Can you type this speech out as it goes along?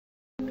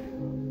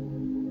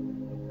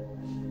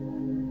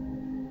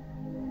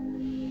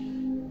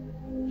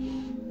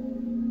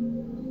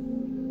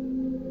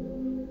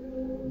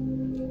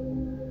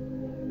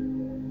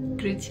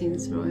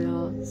Greetings,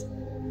 royals.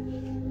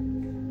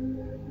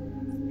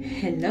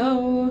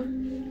 Hello.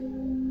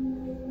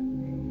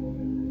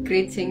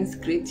 Greetings,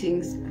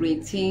 greetings,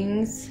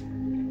 greetings.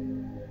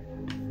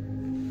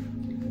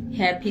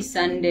 Happy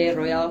Sunday,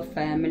 royal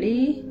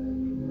family.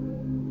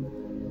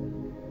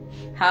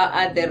 How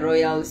are the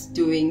royals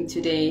doing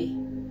today?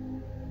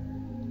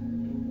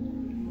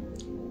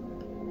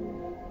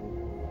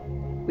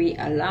 We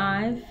are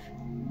live.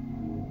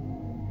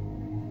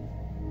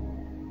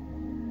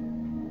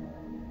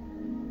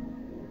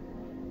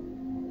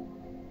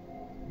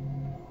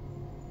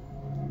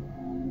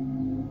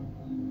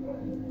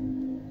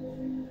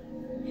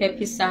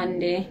 Happy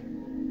Sunday.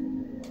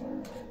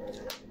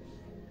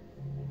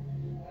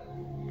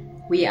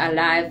 We are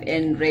live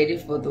and ready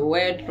for the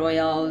word,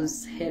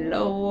 royals.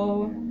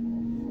 Hello.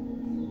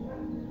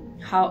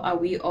 How are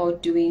we all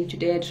doing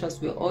today? I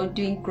trust we're all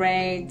doing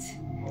great.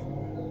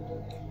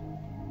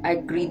 I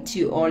greet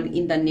you all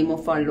in the name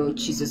of our Lord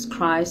Jesus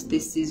Christ.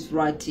 This is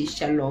Ratie.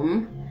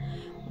 Shalom.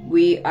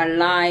 We are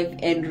live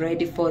and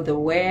ready for the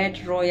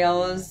word,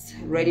 royals.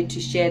 Ready to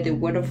share the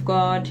word of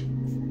God.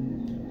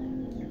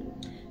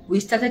 We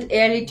started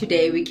early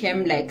today. We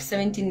came like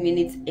 17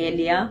 minutes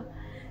earlier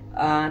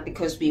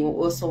because we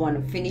also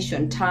want to finish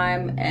on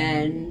time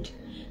and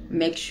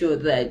make sure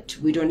that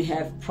we don't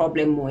have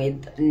problem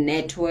with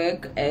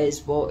network,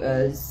 as well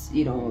as,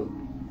 you know,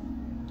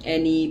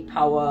 any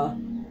power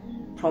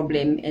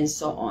problem and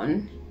so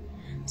on.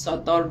 So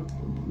I thought,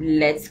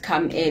 let's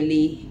come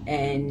early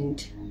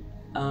and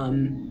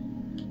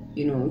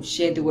you know,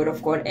 share the word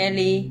of God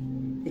early,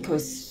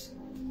 because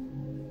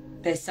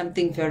there's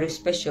something very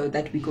special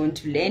that we're going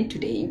to learn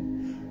today.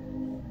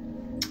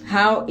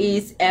 How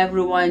is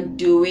everyone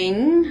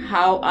doing?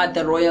 How are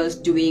the royals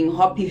doing?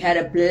 Hope you had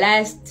a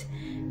blessed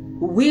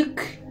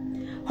week.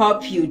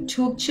 Hope you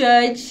took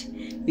church,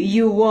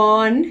 you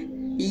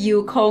won,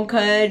 you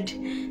conquered,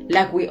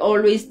 like we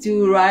always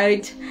do,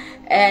 right?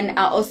 And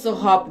I also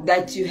hope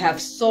that you have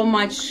so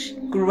much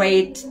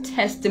great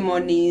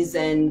testimonies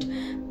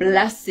and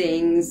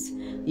blessings,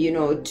 you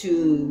know,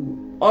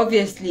 to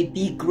obviously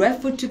be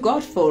grateful to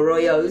God for,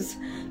 royals.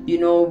 You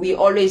know, we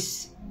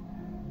always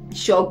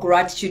show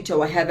gratitude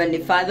to our Heavenly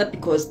Father,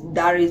 because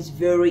that is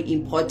very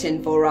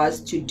important for us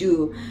to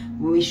do.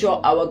 We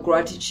show our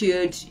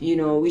gratitude, you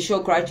know, we show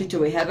gratitude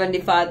to our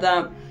Heavenly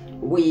Father.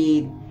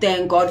 We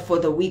thank God for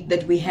the week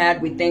that we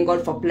had. We thank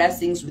God for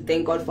blessings. We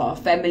thank God for our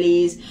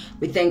families.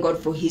 We thank God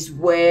for His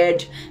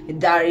word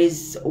that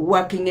is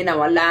working in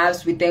our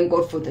lives. We thank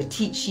God for the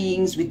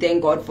teachings. We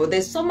thank God for,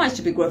 there's so much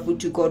to be grateful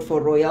to God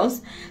for,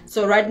 royals.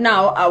 So right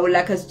now, I would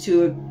like us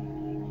to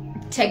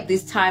take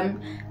this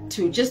time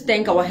to just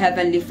thank our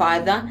Heavenly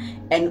Father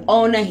and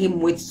honor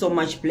Him with so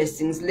much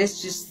blessings.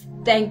 Let's just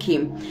thank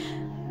Him.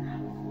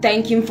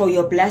 Thank Him for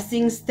your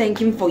blessings. Thank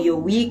Him for your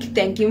week.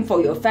 Thank Him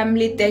for your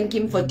family. Thank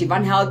Him for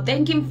divine health.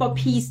 Thank Him for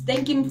peace.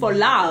 Thank Him for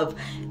love.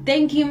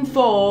 Thank Him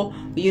for,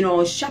 you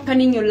know,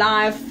 sharpening your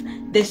life.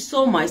 There's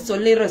so much. So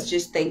let us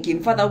just thank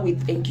Him. Father, we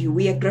thank you.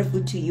 We are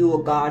grateful to you, oh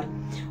God.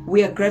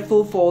 We are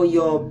grateful for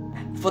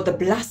the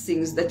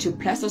blessings that you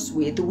bless us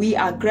with. We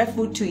are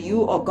grateful to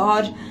you, oh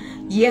God.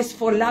 Yes,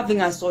 for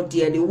loving us so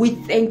dearly. We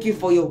thank you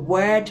for your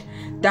word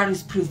that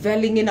is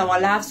prevailing in our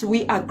lives.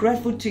 We are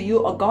grateful to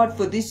you, oh God,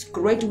 for this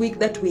great week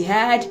that we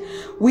had.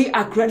 We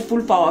are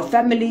grateful for our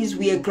families.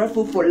 We are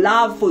grateful for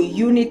love, for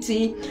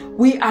unity.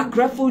 We are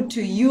grateful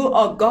to you,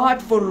 oh God,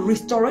 for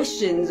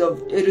restoration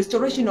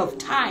of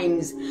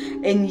times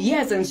and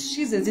years and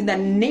seasons in the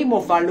name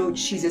of our Lord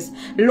Jesus.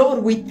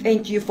 Lord, we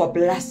thank you for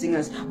blessing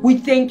us. We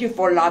thank you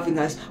for loving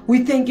us.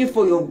 We thank you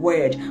for your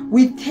word.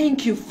 We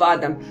thank you,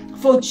 Father,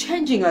 for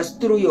changing us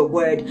through your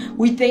word.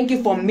 We thank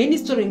you for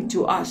ministering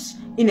to us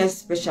in a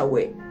special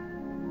way.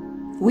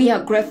 We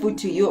are grateful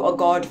to you, oh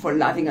God, for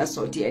loving us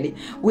so dearly.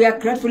 We are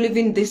grateful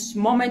even this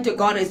moment, oh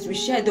God, as we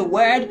share the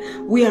word.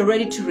 We are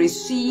ready to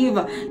receive,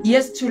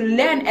 yes, to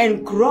learn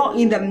and grow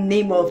in the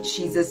name of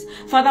Jesus.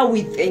 Father,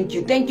 we thank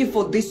you. Thank you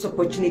for this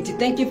opportunity.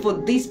 Thank you for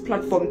this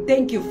platform.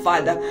 Thank you,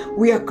 Father.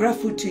 We are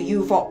grateful to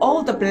you for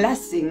all the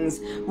blessings.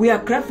 We are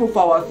grateful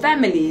for our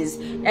families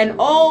and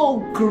all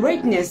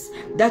greatness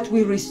that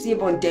we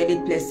receive on daily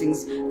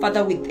blessings.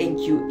 Father, we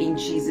thank you. In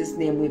Jesus'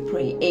 name we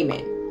pray.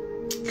 Amen.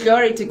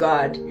 Glory to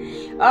God.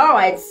 All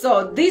right,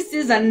 so this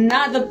is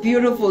another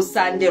beautiful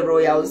Sunday,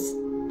 royals.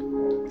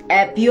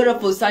 A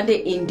beautiful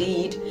Sunday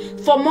indeed.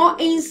 For more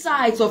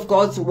insights of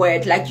God's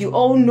word, like you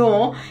all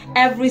know,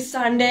 every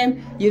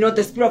Sunday, you know,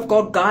 the Spirit of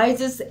God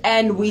guides us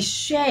and we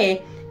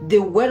share the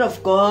word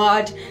of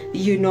God,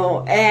 you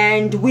know,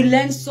 and we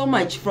learn so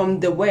much from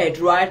the word,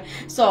 right?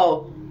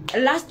 So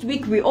last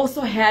week we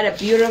also had a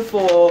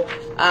beautiful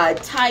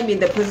time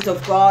in the presence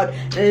of God,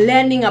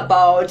 learning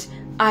about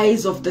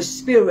eyes of the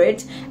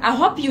Spirit. I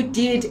hope you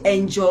did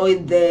enjoy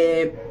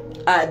the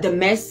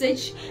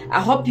message. I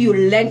hope you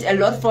learned a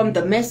lot from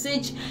the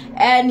message,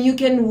 and you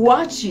can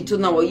watch it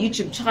on our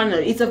YouTube channel.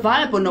 It's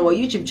available on our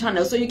YouTube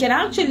channel, so you can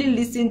actually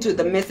listen to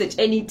the message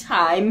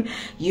anytime,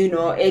 you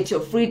know, at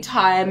your free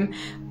time,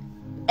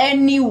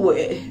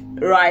 anywhere,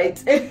 right?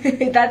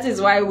 That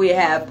is why we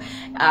have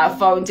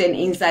Fountain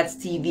Insights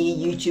TV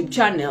YouTube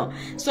channel.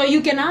 So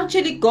you can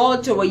actually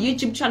go to our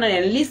YouTube channel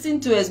and listen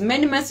to as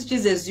many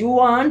messages as you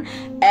want,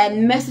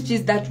 and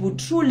messages that will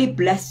truly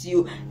bless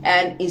you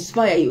and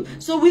inspire you.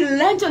 So we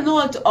learned a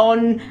lot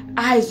on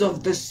eyes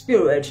of the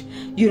Spirit,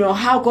 you know,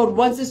 how God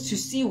wants us to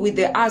see with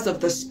the eyes of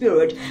the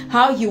Spirit,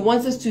 how He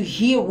wants us to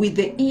hear with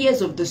the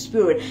ears of the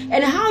Spirit,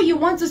 and how He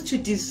wants us to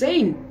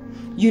discern.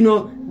 You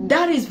know,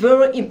 that is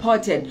very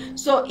important.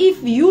 So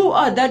if you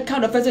are that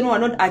kind of person who are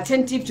not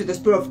attentive to the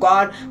Spirit of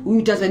God,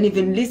 who doesn't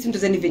even listen,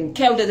 doesn't even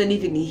care, doesn't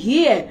even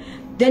hear,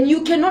 then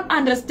you cannot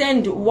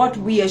understand what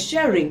we are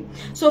sharing.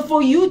 So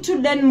for you to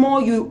learn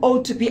more, you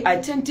ought to be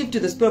attentive to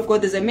the Spirit of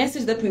God. There's a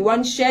message that we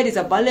want shared, is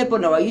available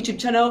on our YouTube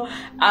channel.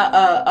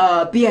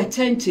 Be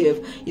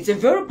attentive. It's a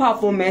very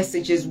powerful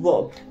message as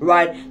well,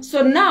 right?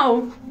 So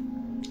now,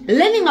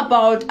 learning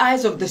about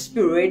eyes of the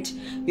Spirit,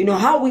 you know,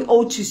 how we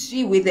ought to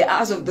see with the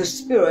eyes of the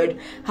Spirit,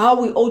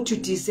 how we ought to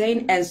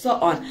discern, and so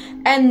on.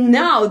 And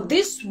now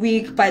this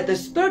week, by the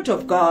Spirit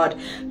of God,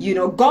 you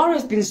know, God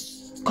has been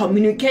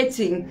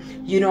communicating,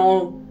 you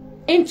know,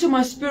 into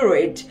my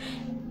spirit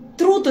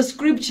through the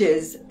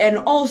scriptures, and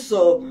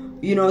also,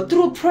 you know,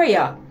 through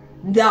prayer,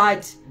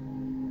 that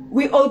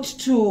we ought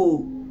to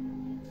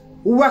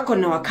work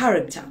on our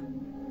character.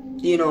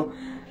 You know,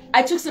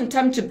 I took some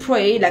time to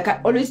pray, like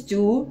I always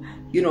do,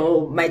 you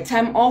know, my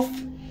time off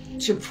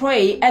to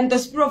pray, and the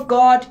Spirit of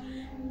God,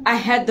 I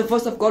heard the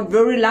voice of God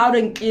very loud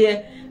and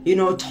clear, you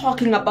know,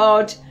 talking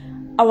about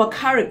our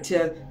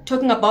character,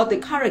 talking about the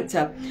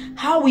character,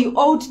 how we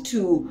ought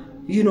to,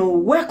 you know,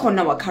 work on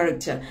our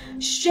character,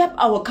 shape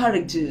our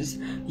characters,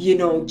 you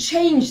know,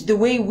 change the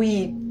way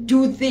we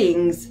do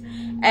things.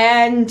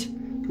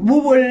 And we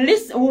will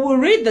listen, we will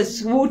read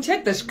this, we will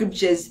take the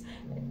scriptures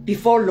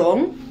before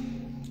long,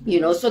 you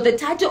know. So the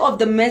title of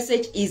the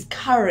message is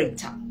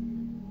character.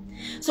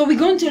 So we're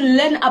going to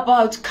learn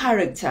about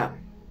character.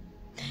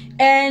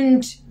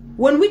 And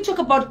when we talk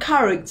about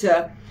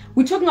character,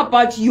 we're talking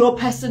about your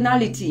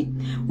personality.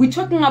 We're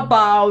talking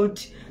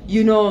about,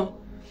 you know,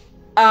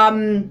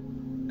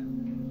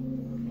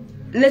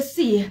 let's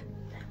see,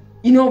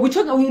 you know, we're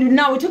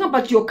talking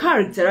about your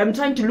character. I'm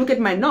trying to look at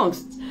my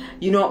notes.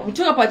 You know, we're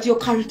talking about your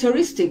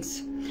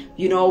characteristics.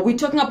 You know, we're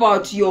talking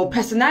about your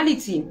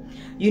personality.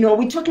 You know,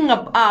 we're talking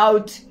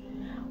about,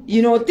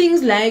 you know,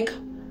 things like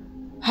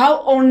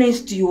how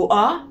honest you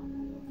are,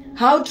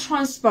 how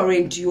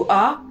transparent you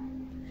are,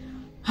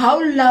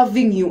 how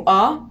loving you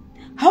are,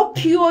 how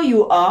pure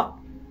you are,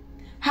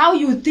 how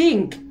you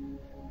think,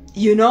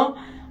 you know,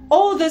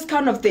 all these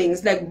kind of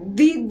things. Like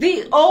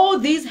all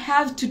these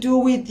have to do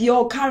with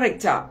your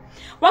character.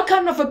 What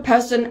kind of a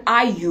person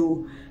are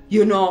you?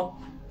 You know,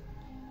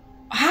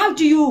 how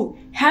do you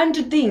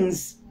handle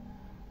things?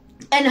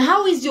 And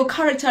how is your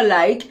character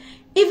like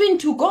even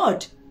to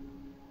God?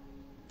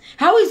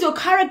 How is your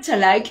character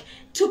like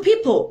to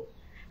people?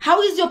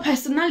 How is your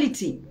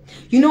personality?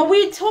 You know,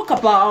 we talk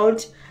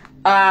about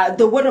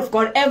the Word of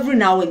God every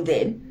now and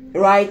then,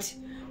 right?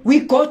 We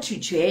go to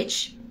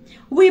church,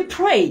 we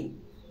pray,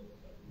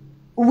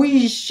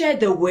 we share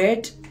the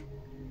Word,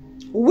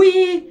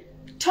 we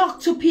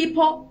talk to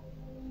people,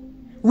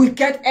 we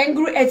get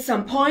angry at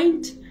some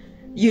point,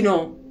 you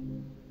know,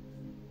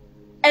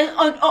 and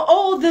on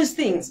all these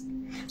things.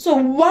 So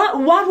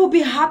what will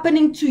be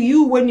happening to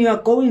you when you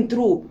are going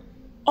through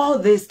all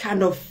these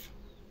kind of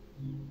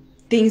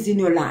things in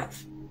your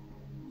life?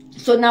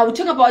 So now we're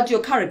talking about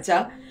your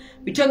character,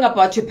 we're talking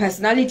about your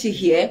personality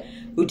here,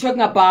 we're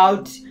talking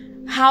about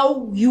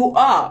how you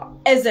are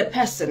as a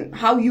person,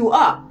 how you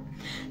are.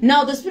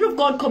 Now the Spirit of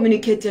God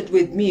communicated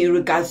with me in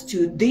regards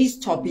to this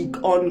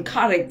topic on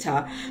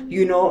character,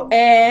 you know,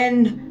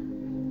 and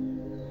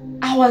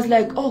I was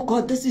like, oh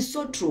God, this is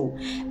so true.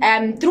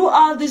 And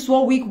throughout this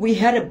whole week, we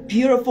had a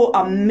beautiful,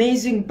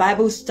 amazing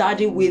Bible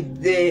study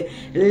with the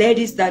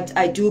ladies that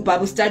I do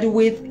Bible study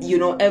with, you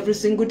know, every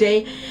single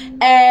day.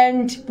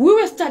 And we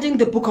were studying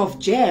the book of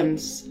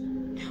James.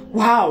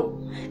 Wow.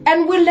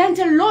 And we learned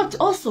a lot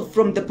also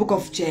from the book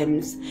of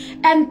James.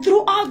 And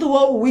throughout the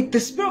whole week, the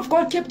Spirit of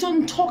God kept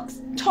on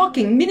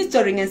talking,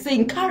 ministering and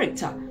saying,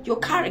 character, your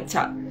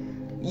character.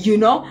 You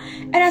know,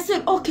 and I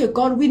said, okay,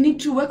 God, we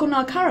need to work on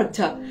our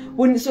character.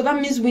 So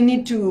that means we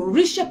need to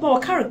reshape our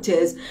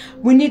characters.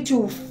 We need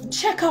to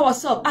check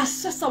ourselves,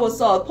 assess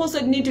ourselves.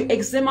 Also, need to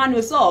examine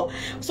yourself.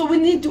 So we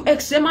need to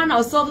examine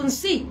ourselves and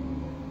see.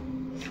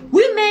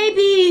 We may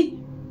be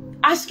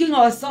asking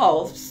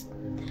ourselves,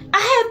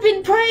 I have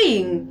been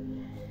praying.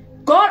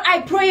 God,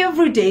 I pray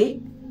every day.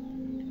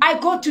 I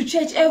go to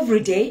church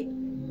every day.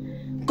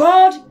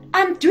 God,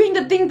 I'm doing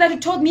the thing that you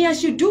told me I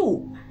should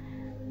do.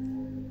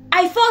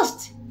 I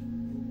fast,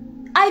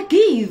 I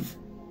give,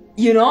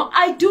 you know,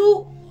 I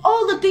do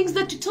all the things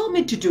that you told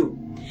me to do.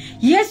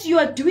 Yes, you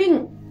are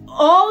doing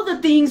all the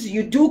things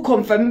you do,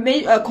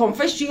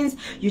 confessions,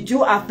 you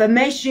do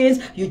affirmations,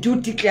 you do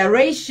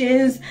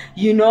declarations,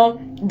 you know,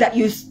 that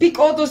you speak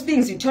all those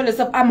things. You tell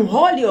yourself, I'm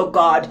holy, oh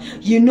God,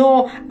 you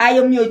know, I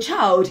am your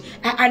child,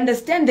 I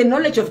understand the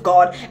knowledge of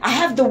God, I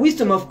have the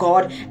wisdom of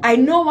God, I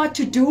know what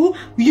to do.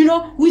 You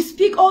know, we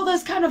speak all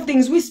those kind of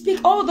things, we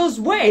speak all those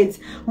words,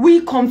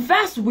 we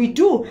confess, we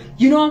do,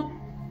 you know,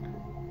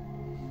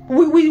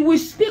 we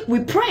speak, we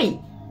pray.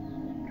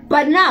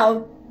 But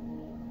now,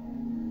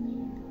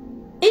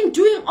 in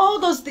doing all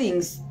those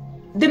things,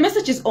 the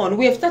message is on.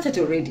 We have started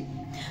already.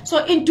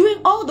 So in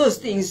doing all those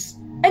things,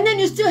 and then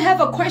you still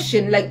have a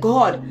question like,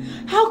 God,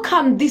 how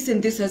come this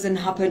and this hasn't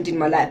happened in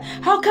my life?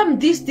 How come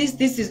this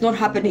is not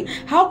happening?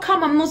 You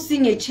come I'm not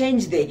seeing a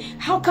change there?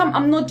 How come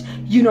I'm not,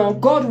 you know,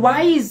 God,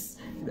 why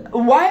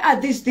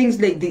are these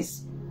things like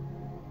this?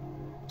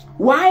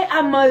 Why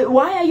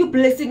are you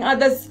blessing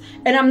others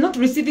and I'm not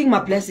receiving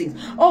my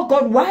blessings? Oh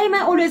God, why am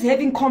I always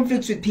having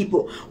conflicts with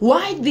people?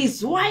 Why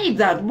this? Why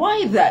that?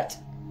 Why that?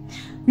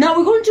 Now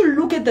we're going to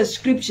look at the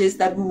scriptures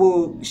that we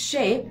will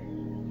share,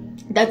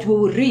 that we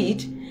will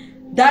read,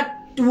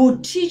 that will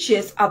teach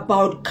us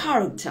about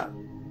character.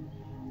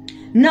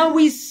 Now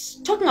we're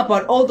talking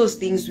about all those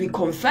things we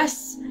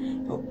confess,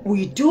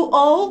 we do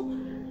all,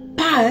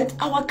 but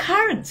our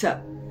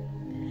character.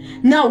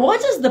 Now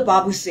what does the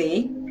Bible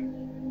say?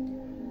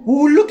 We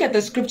will look at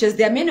the scriptures.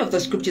 There are many of the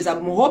scriptures.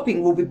 I'm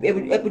hoping we'll be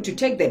able to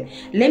take them.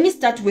 Let me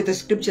start with the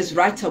scriptures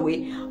right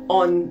away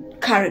on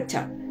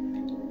character.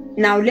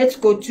 Now let's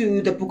go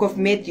to the book of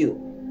Matthew.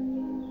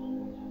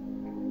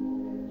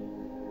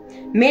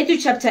 Matthew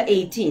chapter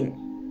 18.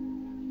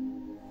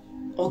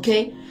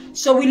 Okay,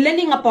 so we're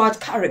learning about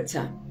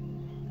character.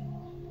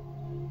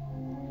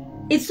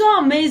 It's so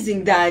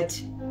amazing that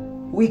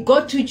we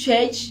go to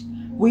church,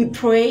 we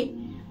pray,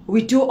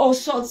 we do all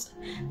sorts,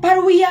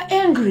 but we are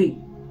angry.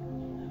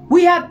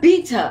 We are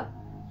bitter.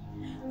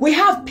 We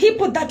have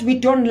people that we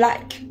don't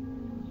like.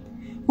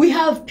 We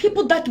have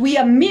people that we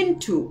are mean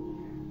to.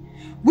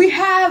 We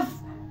have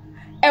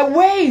a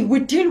way we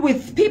deal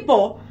with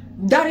people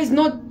that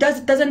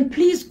doesn't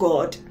please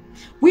God.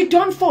 We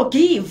don't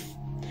forgive,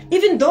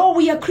 even though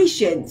we are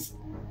Christians.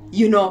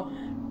 You know,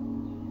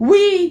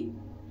 we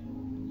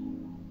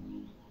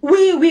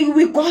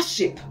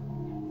gossip.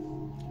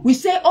 We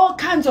say all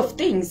kinds of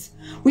things.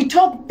 We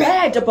talk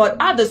bad about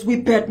others.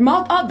 We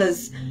badmouth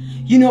others.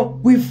 You know,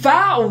 we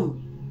vow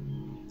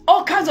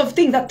all kinds of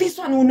things that this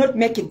one will not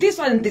make it, this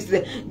one, this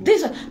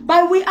one.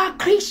 But we are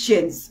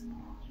Christians.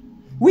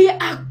 We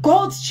are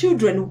God's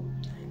children.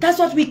 That's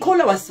what we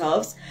call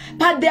ourselves.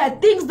 But there are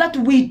things that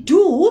we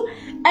do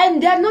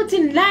and they are not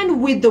in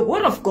line with the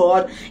word of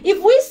God.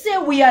 If we say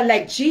we are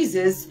like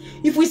Jesus,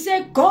 if we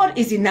say God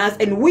is in us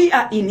and we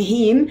are in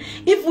him,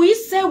 if we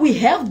say we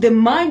have the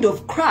mind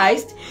of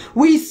Christ,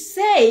 we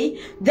say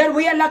that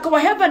we are like our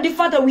Heavenly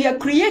Father, we are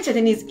created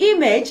in his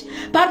image,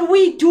 but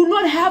we do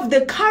not have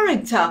the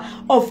character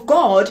of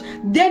God,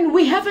 then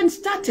we haven't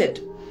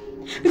started.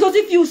 Because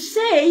if you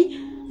say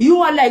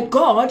you are like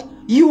God,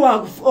 you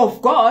are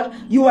of God,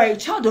 you are a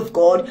child of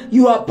God,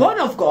 you are born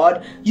of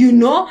God, you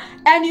know,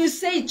 and you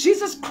say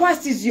Jesus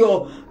Christ is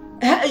your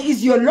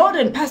Lord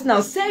and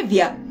personal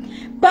Savior,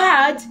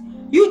 but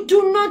you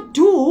do not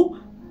do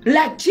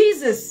like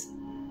Jesus.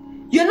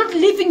 You're not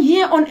living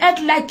here on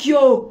earth like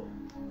your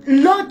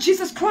Lord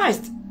Jesus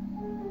Christ.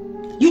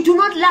 You do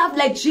not love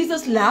like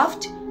Jesus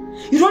loved.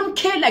 You don't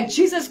care like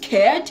Jesus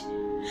cared.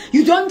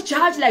 You don't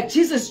judge like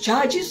Jesus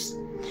judges.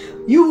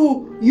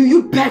 You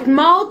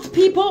badmouth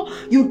people.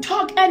 You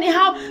talk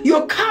anyhow.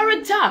 Your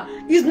character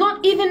is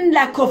not even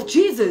like of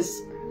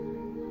Jesus.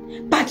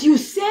 But you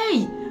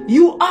say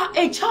you are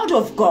a child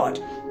of God.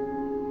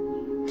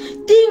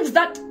 Things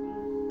that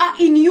are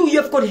in you,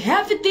 you've got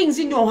heavy things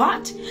in your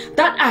heart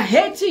that are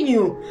hating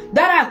you,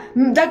 that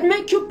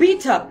make you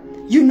bitter,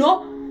 you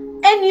know,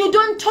 and you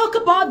don't talk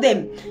about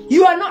them.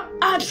 You are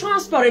not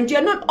transparent. You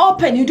are not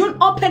open. You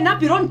don't open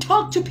up. You don't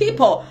talk to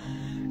people.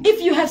 If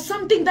you have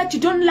something that you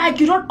don't like,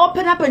 you don't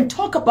open up and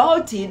talk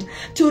about it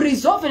to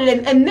resolve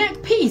it and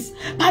make peace.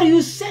 But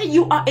you say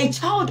you are a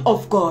child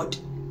of God.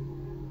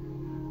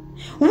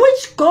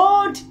 Which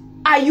God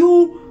are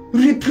you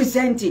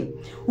representing?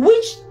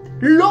 Which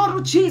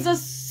Lord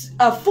Jesus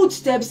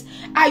footsteps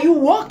are you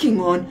walking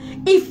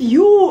on if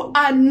you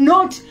are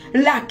not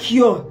like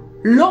your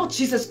Lord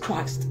Jesus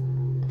Christ?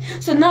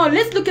 So now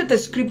let's look at the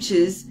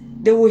scriptures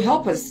that will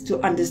help us to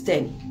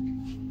understand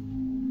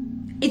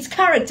its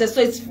character.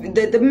 So it's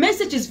the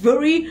message is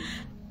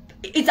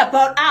it's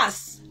about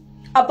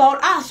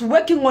us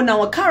working on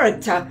our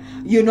character.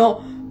 You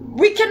know,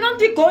 we cannot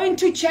be going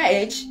to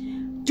church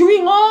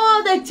doing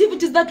all the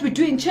activities that we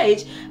do in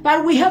church,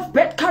 but we have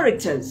bad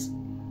characters.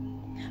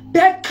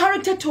 Bad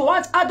character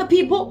towards other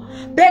people,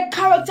 bad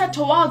character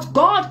towards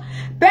God,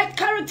 bad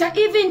character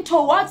even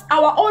towards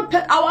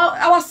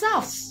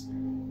ourselves.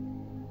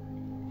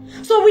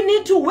 So we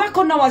need to work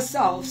on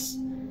ourselves,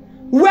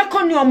 work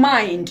on your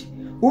mind,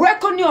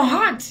 work on your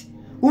heart,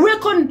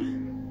 work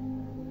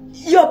on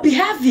your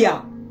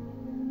behavior.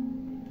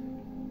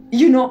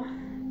 You know,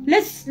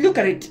 let's look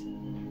at it.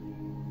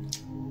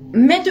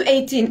 Matthew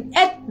 18,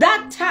 at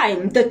that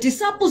time, the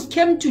disciples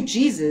came to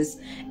Jesus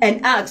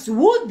and asked,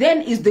 who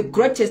then is the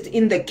greatest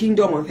in the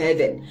kingdom of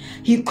heaven?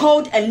 He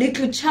called a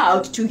little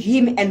child to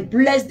him and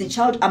blessed the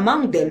child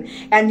among them.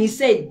 And he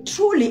said,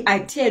 truly I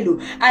tell you,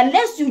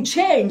 unless you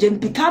change and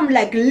become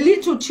like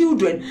little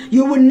children,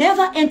 you will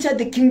never enter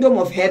the kingdom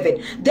of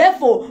heaven.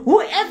 Therefore,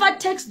 whoever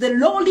takes the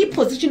lowly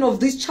position of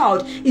this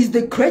child is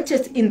the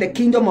greatest in the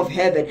kingdom of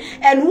heaven.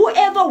 And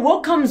whoever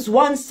welcomes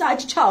one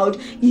such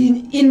child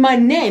in my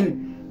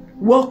name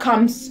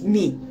welcomes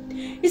me.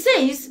 He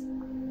says,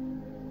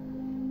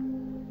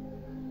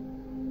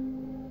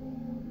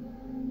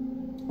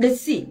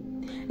 let's see.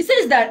 It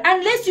says that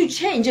unless you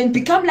change and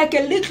become like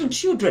a little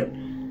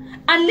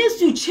children, unless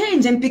you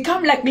change and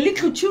become like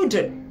little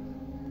children,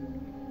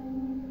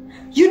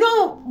 you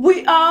know,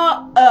 we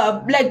are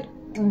like,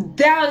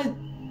 there are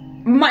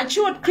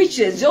matured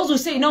Christians. They also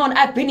say, no,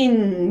 I've been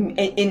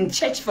in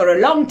church for a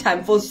long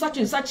time, for such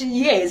and such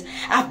years.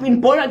 I've been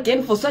born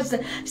again for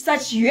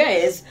such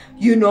years.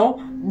 You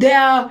know,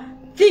 there are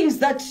things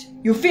that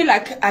you feel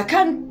like I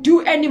can't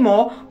do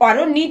anymore, or I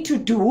don't need to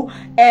do,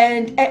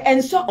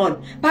 and so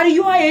on. But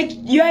you are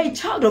a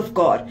child of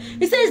God.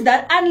 It says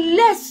that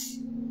unless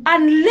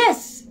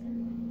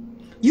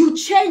you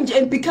change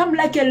and become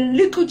like a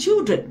little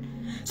children.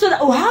 So that,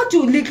 how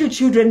do little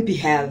children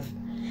behave?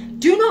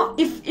 Do you know,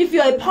 if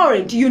you're a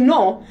parent, you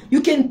know, you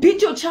can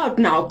beat your child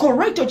now,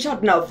 correct your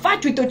child now,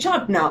 fight with your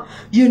child now,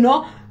 you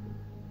know,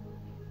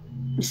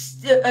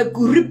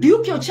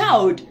 rebuke your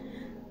child.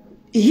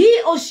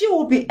 He or she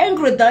will be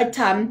angry at that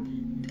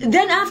time.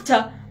 Then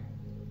after,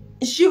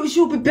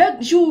 she'll be back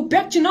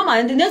to normal.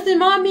 And the next thing,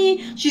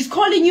 mommy, she's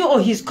calling you,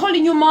 or he's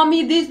calling you,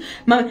 mommy, this,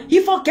 mommy.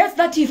 He forgets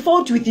that he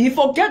fought with you.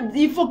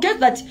 He forgets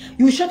that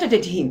you shouted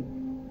at him,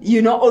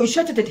 you know, or you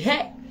shouted at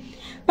her.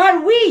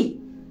 But we,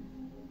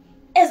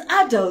 as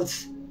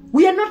adults,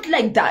 we are not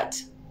like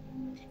that.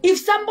 If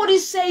somebody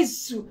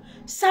says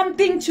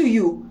something to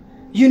you,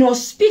 you know,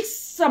 speaks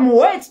some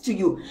words to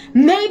you,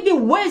 maybe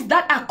words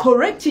that are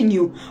correcting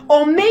you,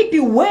 or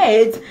maybe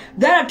words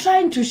that are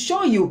trying to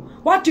show you,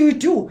 what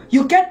do?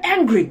 You get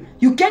angry,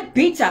 you get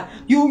bitter,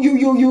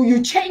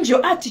 you change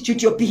your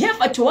attitude, your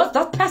behavior towards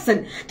that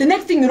person. The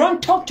next thing, you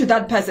don't talk to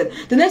that person.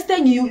 The next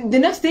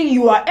thing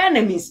you are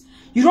enemies.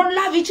 You don't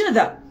love each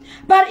other.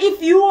 But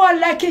if you are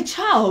like a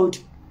child,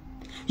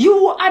 you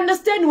will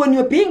understand when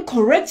you're being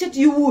corrected,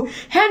 you will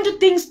handle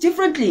things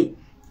differently.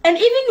 And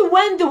even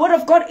when the word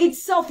of God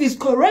itself is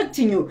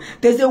correcting you,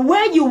 there's a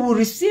way you will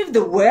receive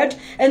the word,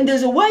 and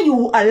there's a way you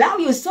will allow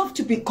yourself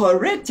to be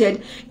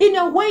corrected in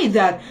a way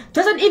that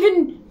doesn't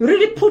even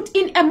really put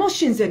in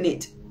emotions in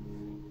it.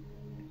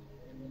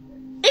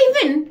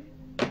 Even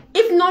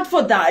if not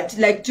for that,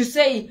 like to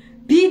say,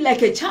 be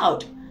like a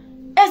child.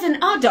 As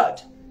an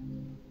adult,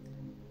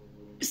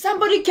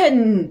 somebody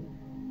can,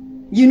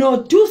 you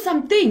know, do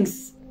some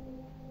things,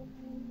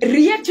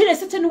 react in a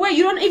certain way.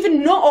 You don't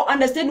even know or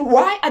understand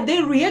why are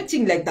they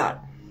reacting like that.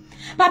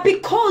 But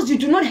because you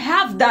do not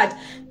have that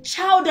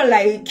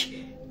childlike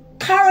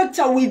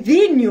character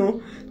within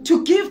you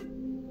to give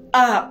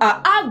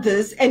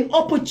others an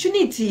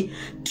opportunity,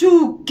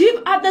 to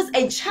give others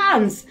a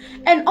chance,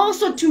 and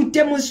also to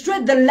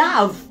demonstrate the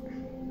love,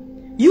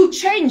 you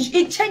change.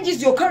 It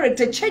changes your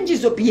character,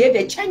 changes your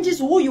behavior, changes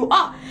who you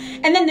are.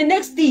 And then the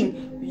next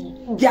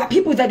thing, there are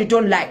people that you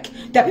don't like.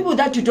 There are people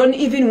that you don't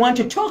even want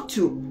to talk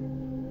to.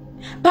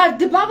 But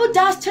the Bible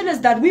does tell us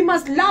that we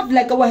must love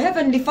like our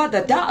Heavenly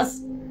Father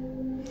does.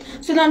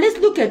 So now let's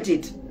look at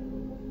it.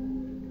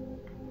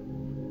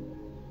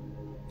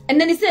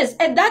 And then it says,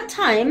 at that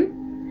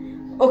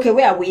time, okay,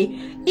 where are we?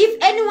 If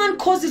anyone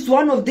causes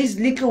one of these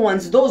little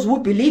ones, those who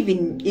believe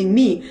in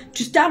me,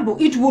 to stumble,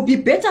 it will be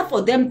better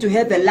for them to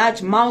have a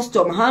large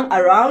millstone hung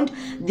around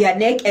their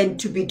neck and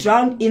to be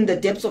drowned in the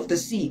depths of the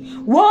sea.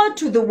 Woe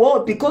to the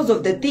world because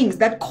of the things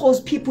that cause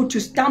people to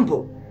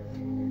stumble.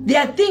 There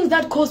are things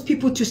that cause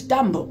people to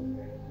stumble.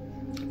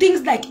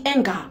 Things like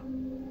anger.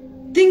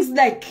 Things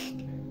like,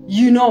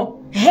 you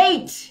know,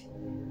 hate.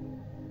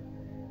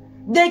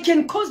 They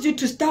can cause you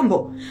to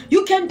stumble.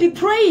 You can be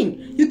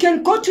praying. You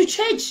can go to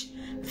church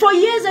for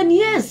years and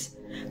years.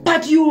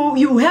 But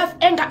you have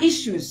anger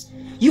issues.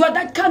 You are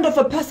that kind of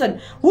a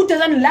person who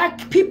doesn't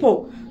like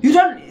people.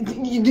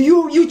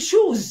 You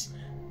choose.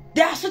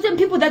 There are certain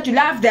people that you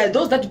love. There are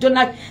those that you don't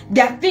like.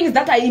 There are things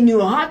that are in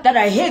your heart that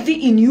are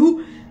heavy in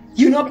you.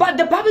 You know, but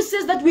the Bible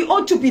says that we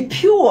ought to be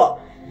pure.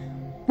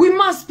 We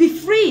must be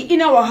free in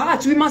our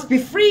hearts. We must be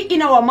free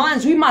in our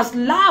minds. We must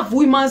love.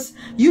 We must,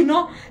 you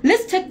know.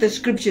 Let's take the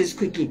scriptures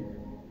quickly.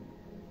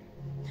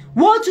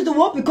 Woe to the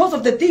world because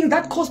of the things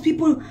that cause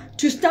people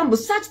to stumble.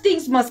 Such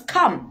things must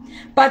come.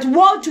 But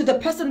woe to the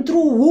person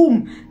through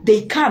whom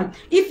they come.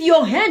 If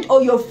your hand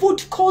or your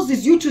foot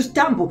causes you to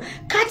stumble,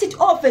 cut it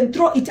off and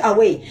throw it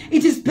away.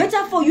 It is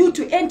better for you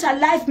to enter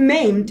life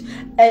maimed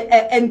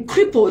and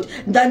crippled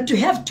than to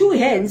have 2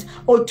 hands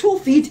or 2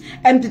 feet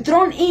and be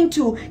thrown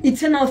into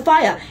eternal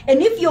fire.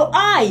 And if your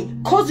eye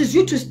causes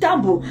you to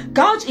stumble,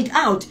 gouge it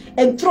out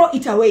and throw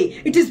it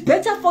away. It is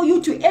better for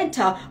you to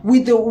enter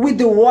with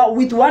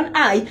one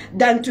eye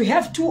than to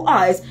have 2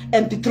 eyes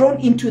and be thrown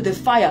into the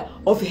fire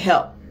of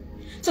hell.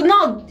 So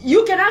now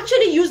you can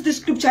actually use this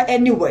scripture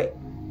anyway.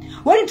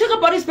 When you talk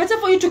about it's better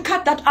for you to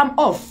cut that arm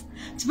off,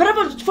 it's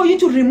better for you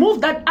to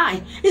remove that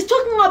eye. It's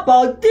talking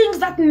about things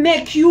that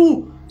make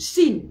you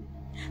sin,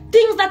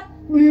 things that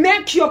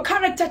make your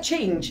character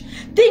change,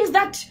 things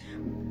that,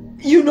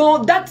 you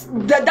know,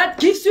 that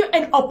gives you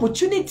an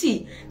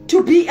opportunity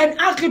to be an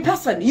ugly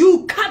person.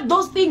 You cut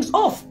those things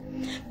off.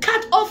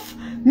 Cut off,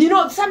 you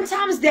know,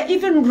 sometimes there are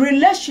even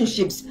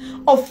relationships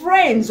or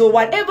friends or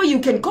whatever you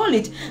can call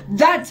it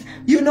that,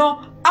 you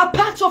know, are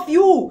part of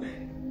you.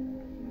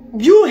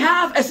 You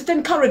have a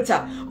certain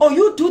character, or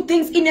you do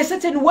things in a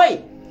certain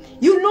way.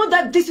 You know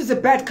that this is a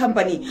bad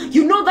company.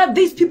 You know that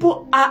these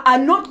people are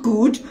not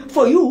good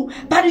for you,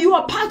 but you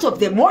are part of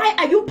them. Why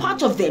are you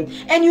part of them?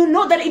 And you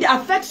know that it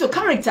affects your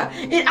character.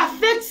 It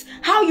affects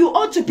how you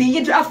ought to be.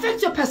 It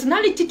affects your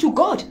personality to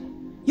God.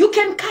 You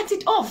can cut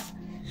it off.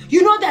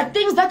 You know, there are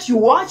things that you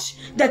watch,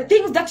 there are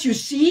things that you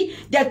see,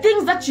 there are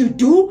things that you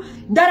do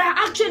that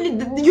are actually,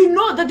 you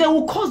know that they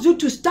will cause you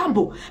to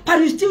stumble, but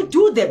you still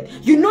do them.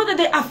 You know that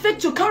they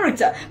affect your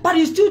character, but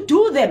you still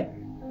do them.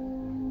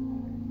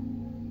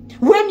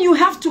 When you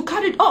have to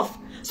cut it off.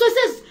 So it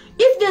says,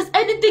 if there's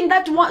anything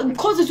that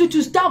causes you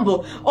to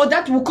stumble or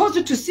that will cause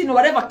you to sin or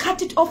whatever,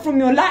 cut it off from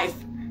your life.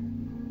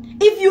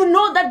 If you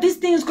know that this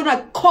thing is going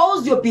to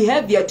cause your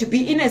behavior to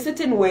be in a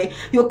certain way,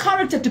 your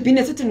character to be in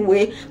a certain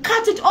way,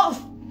 cut it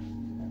off.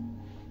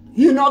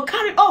 You know,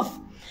 cut it off.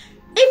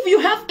 If you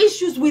have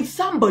issues with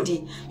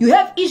somebody, you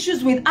have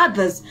issues with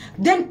others,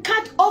 then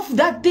cut off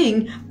that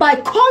thing by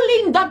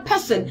calling that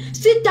person,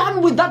 sit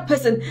down with that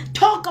person,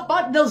 talk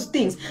about those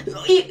things,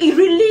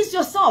 release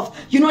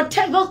yourself, you know,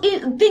 take those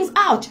things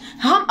out,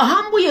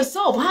 humble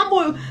yourself,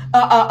 humble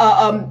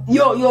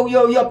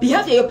your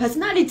behavior, your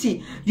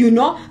personality, you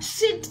know,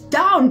 sit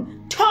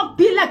down, talk,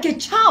 be like a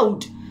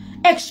child.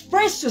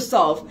 Express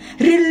yourself,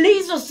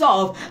 release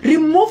yourself,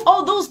 remove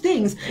all those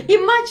things.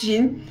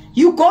 Imagine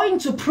you going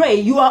to pray,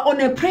 you are on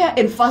a prayer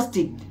and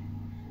fasting,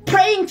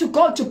 praying to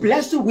God to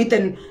bless you with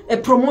a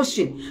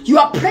promotion. You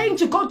are praying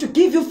to God to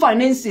give you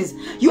finances.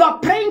 You are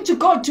praying to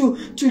God to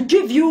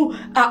give you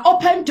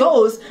open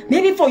doors,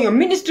 maybe for your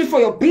ministry, for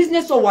your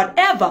business or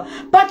whatever.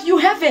 But you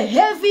have a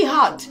heavy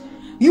heart.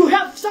 You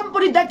have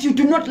somebody that you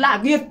do not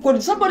like. You have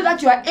got somebody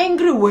that you are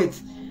angry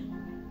with.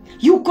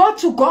 You go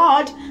to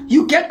God,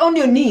 you get on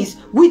your knees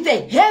with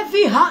a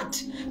heavy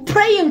heart,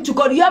 praying to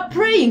God. You are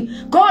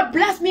praying, God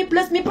bless me,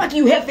 but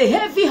you have a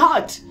heavy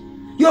heart.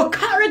 Your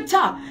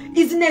character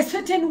is in a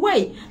certain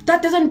way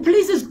that doesn't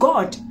please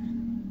God.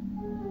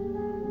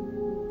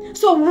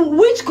 So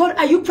which God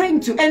are you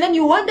praying to? And then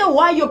you wonder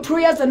why your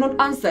prayers are not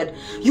answered.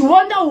 You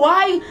wonder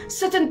why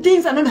certain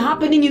things are not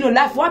happening in your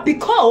life. Why?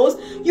 Because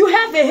you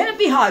have a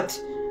heavy heart.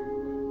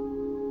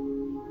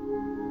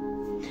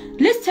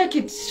 Let's take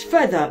it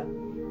further.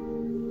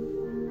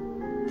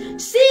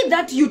 See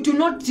that you do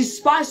not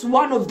despise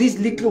one of these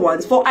little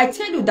ones, for I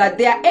tell you that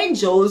their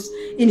angels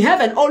in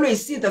heaven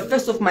always see the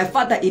face of my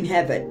Father in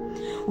heaven.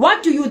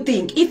 What do you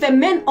think? If a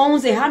man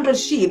owns 100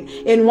 sheep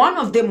and one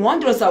of them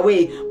wanders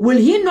away, will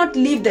he not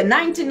leave the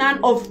 99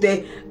 of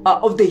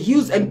the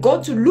hills and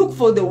go to look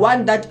for the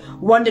one that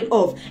wandered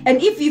off?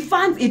 And if he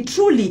finds it,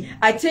 truly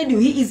I tell you,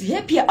 he is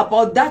happier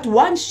about that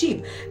one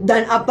sheep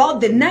than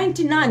about the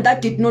 99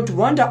 that did not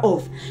wander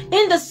off.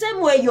 In the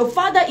same way, your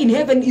Father in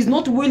heaven is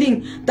not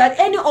willing that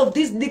any of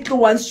these little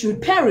ones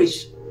should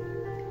perish.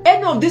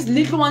 Any of these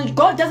little ones,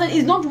 God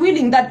is not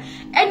willing that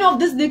any of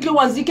these little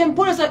ones, you can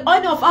put aside,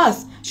 any of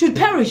us should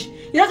perish.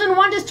 He doesn't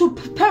want us to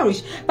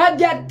perish. But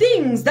there are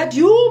things that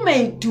you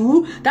may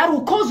do that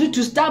will cause you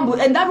to stumble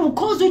and that will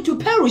cause you to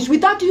perish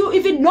without you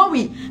even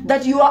knowing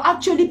that you are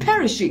actually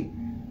perishing.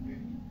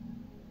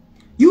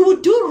 You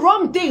will do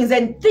wrong things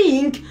and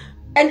think,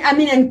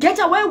 and get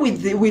away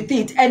with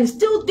it and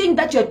still think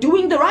that you're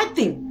doing the right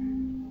thing.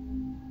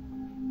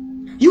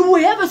 You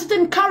will have a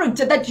certain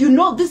character that you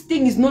know this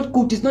thing is not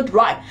good, is not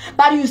right.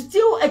 But you're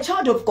still a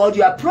child of God,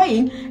 you are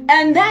praying,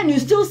 and then you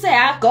still say,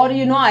 God,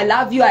 you know, I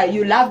love you,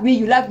 you love me,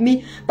 you love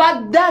me.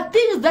 But there are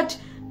things that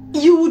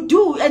you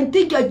do and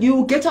think that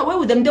you get away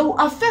with them, they will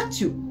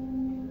affect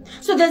you.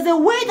 So there's a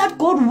way that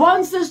God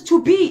wants us to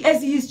be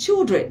as his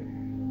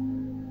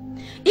children.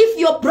 If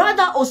your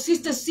brother or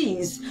sister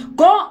sins,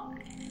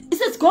 it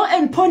says, go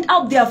and point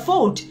out their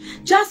fault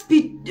just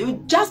between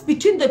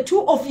the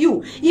two of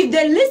you. If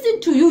they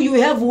listen to you,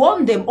 you have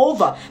won them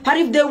over. But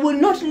if they will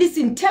not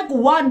listen, take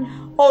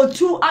one or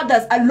two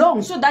others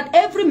along, so that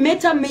every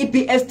matter may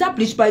be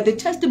established by the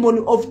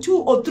testimony of 2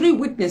 or 3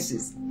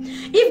 witnesses.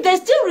 If they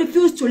still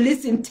refuse to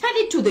listen, tell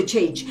it to the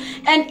church.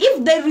 And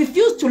if they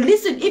refuse to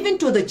listen even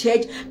to the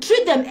church,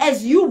 treat them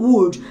as you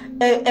would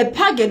a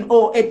pagan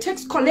or a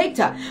tax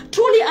collector.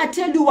 Truly I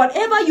tell you,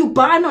 whatever you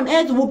bind on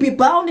earth will be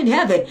bound in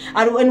heaven,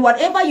 and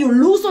whatever you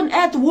loose on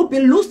earth will be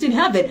loosed in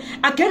heaven.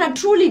 Again, I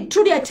truly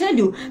I tell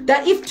you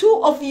that if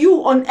 2 of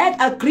you on earth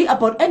agree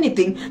about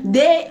anything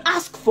they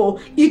ask for,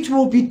 it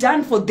will be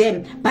done for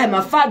them by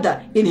my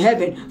Father in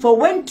heaven. For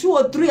when 2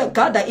 or 3 are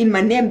gathered in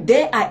my name,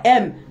 there I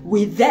am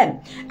with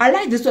them. I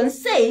like this one.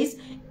 Says,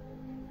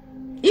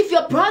 if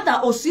your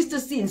brother or sister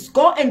sins,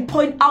 go and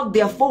point out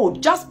their fault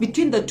just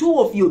between the two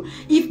of you.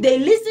 If they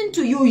listen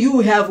to you,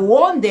 you have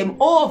won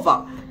them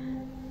over.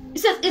 It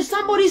says, if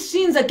somebody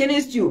sins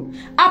against you,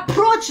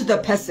 approach the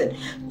person,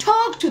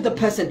 talk to the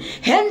person,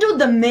 handle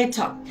the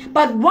matter.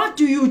 But what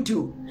do you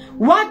do?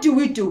 What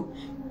do?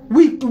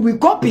 We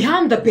go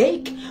behind the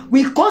back.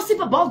 We gossip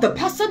about the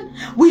person.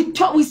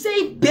 We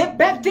say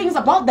bad things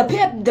about the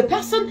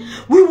person.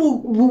 We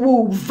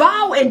will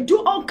vow and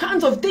do all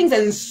kinds of things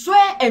and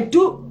swear and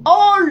do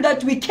all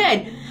that we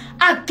can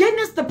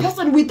against the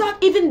person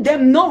without even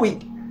them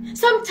knowing.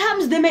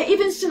 Sometimes they may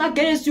even sin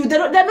against you.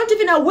 They're not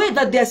even aware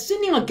that they're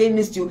sinning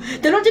against you.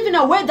 They're not even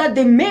aware that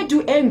they made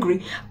you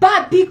angry.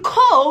 But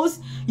because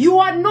you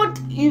are not,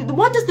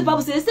 what does the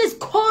Bible say? It says,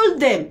 call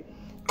them.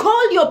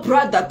 Call your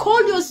brother,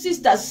 call your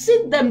sister,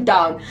 sit them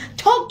down,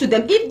 talk to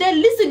them. If they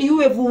listen,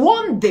 you have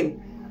warned them.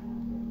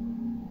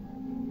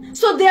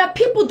 So there are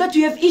people that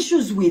you have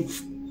issues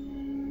with.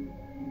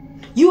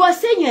 You are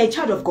saying you're a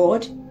child of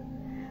God,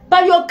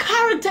 but your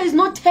character is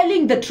not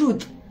telling the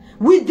truth.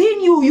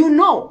 Within you, you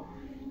know.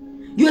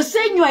 You're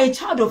saying you are a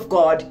child of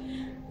God.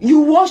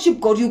 You worship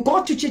God. You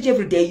go to church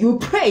every day. You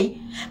pray.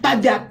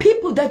 But there are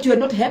people that you are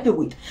not happy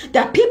with.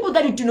 There are people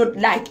that you do not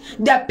like.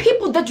 There are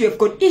people that you have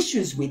got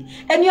issues with.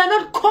 And you are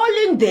not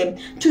calling them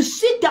to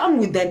sit down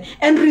with them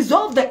and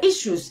resolve the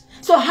issues.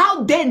 So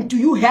how then do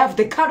you have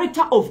the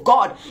character of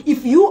God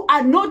if you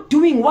are not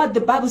doing what the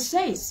Bible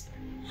says?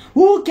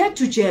 We will get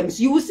to James.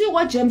 You will see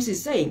what James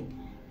is saying.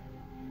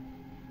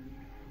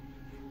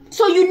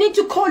 So you need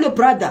to call your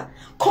brother,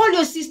 call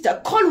your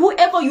sister, call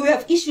whoever you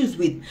have issues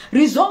with.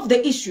 Resolve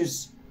the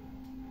issues.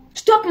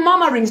 Stop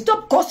murmuring,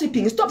 stop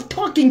gossiping, stop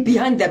talking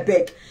behind their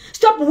back.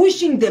 Stop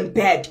wishing them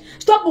bad.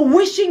 Stop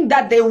wishing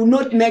that they will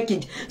not make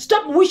it.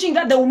 Stop wishing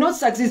that they will not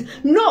succeed.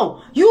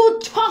 No, you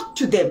talk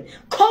to them,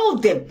 call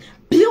them,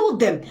 build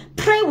them,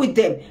 pray with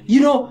them,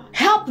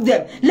 help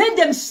them. Let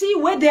them see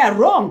where they are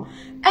wrong.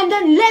 And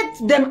then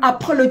let them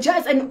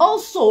apologize. And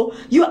also,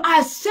 you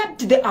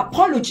accept the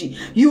apology.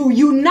 You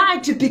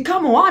unite to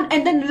become one,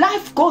 and then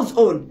life goes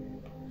on.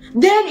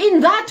 Then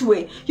in that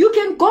way, you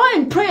can go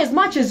and pray as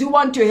much as you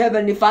want to your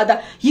Heavenly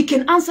Father. He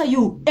can answer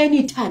you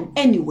anytime,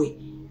 anyway.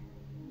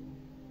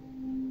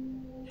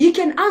 He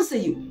can answer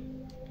you.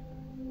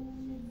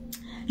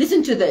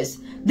 Listen to this.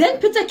 Then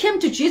Peter came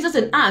to Jesus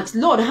and asked,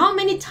 Lord, how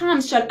many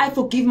times shall I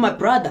forgive my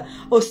brother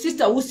or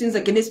sister who sins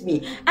against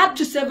me? Up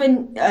to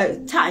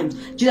 7 times.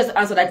 Jesus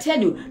answered, I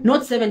tell you,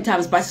 not 7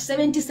 times, but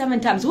 77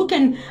 times. Who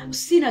can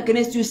sin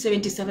against you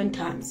 77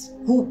 times?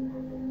 Who?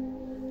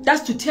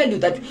 That's to tell you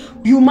that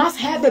you must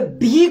have a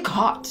big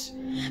heart.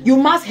 You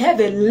must have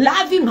a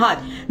loving heart.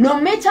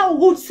 No matter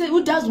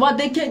who does what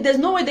they can, there's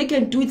no way they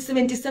can do it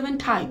 77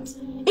 times.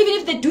 Even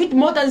if they do it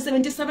more than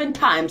 77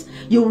 times,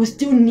 you will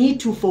still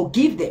need to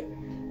forgive them.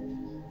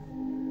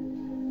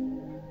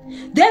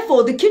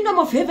 Therefore, the kingdom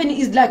of heaven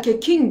is like a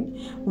king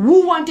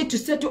who wanted to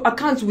settle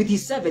accounts with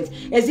his servants.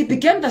 As he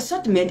began the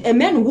settlement, a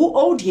man who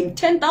owed him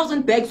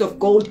 10,000 bags of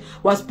gold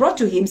was brought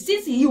to him.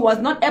 Since he was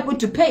not able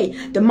to pay,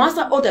 the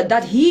master ordered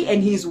that he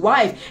and his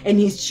wife and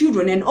his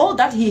children and all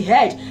that he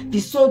had be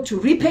sold to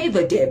repay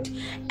the debt.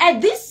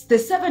 At this, the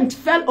servant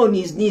fell on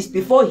his knees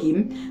before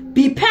him.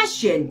 Be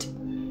patient.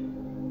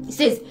 He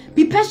says,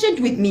 be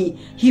patient with me,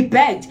 he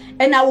begged,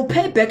 and I will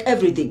pay back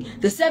everything.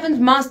 The servant's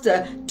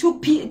master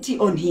took pity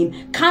on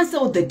him,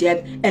 cancelled the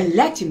debt, and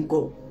let him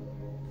go.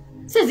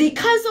 It says he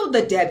cancelled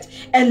the debt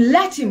and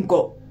let him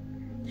go.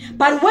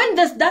 But when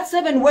that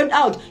servant went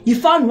out, he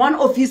found one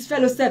of his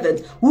fellow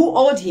servants who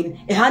owed him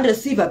 100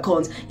 silver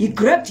coins. He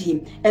grabbed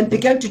him and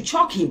began to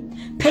choke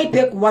him. Pay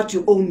back what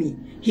you owe me,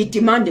 he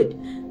demanded.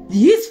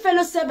 His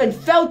fellow servant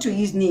fell to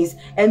his knees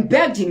and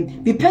begged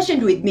him, be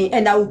patient with me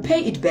and I will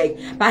pay it back.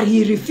 But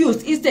he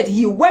refused. Instead,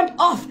 he went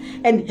off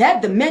and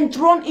had the man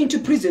thrown into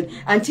prison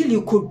until he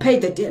could pay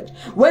the debt.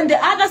 When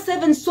the other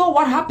servants saw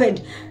what had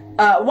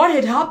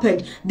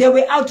happened, they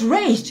were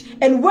outraged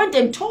and went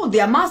and told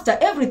their master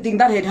everything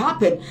that had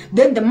happened.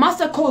 Then the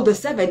master called the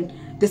servant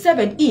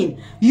in.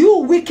 You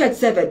wicked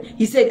servant,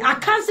 he said, I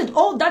cancelled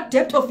all that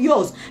debt of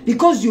yours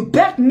because you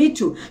begged me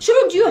to.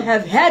 Shouldn't you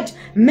have had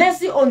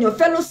mercy on your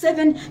fellow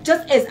servant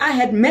just as I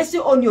had mercy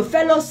on your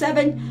fellow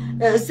servant?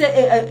 Just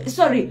as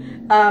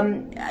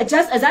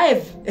I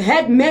have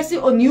had mercy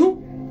on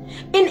you?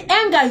 In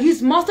anger,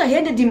 his master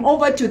handed him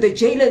over to the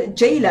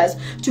jailers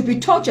to be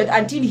tortured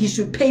until he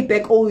should pay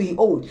back all he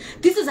owed.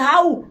 This is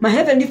how my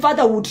Heavenly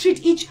Father will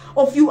treat each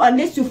of you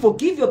unless you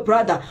forgive your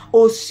brother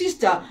or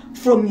sister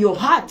from your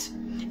heart.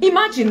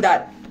 Imagine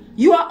that.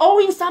 You are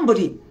owing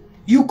somebody.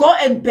 You go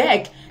and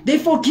beg. They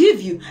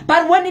forgive you.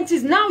 But when it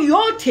is now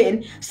your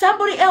turn,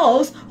 somebody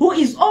else who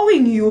is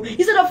owing you,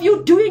 instead of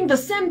you doing the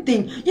same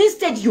thing,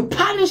 instead you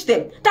punish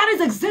them. That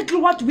is exactly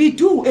what we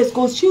do as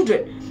God's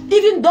children.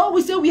 Even though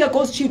we say we are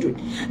God's children,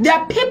 there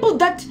are people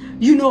that,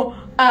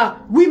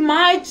 we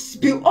might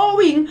be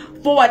owing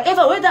for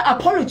whatever, whether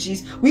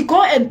apologies, we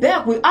go and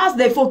beg, we ask,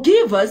 they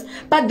forgive us,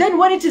 but then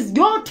when it is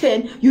your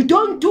turn, you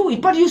don't do it,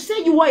 but you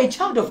say you are a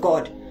child of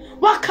God.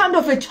 What kind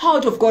of a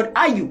child of God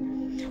are you?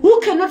 Who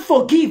cannot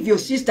forgive your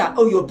sister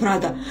or your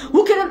brother?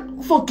 Who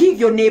cannot forgive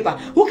your neighbor?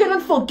 Who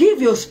cannot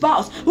forgive your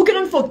spouse? Who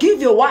cannot forgive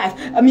your wife?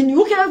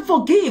 Who cannot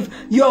forgive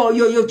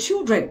your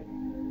children?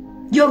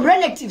 Your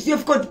relatives.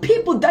 You've got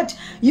people that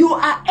you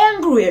are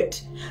angry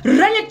at.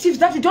 Relatives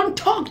that you don't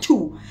talk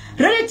to.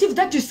 Relatives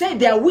that you say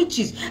they are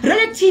witches.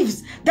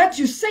 Relatives that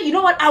you say, you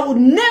know what, I will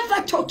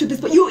never talk to this.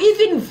 But you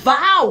even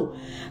vow.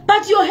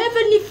 But your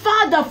heavenly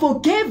Father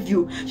forgave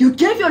you. You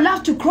gave your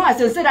life to Christ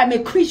and said, I'm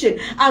a Christian.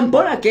 I'm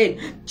born again.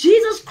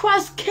 Jesus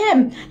Christ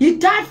came. He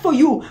died for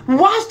you.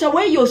 Washed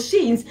away your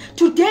sins.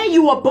 Today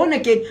you are born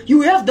again.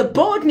 You have the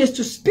boldness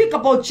to speak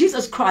about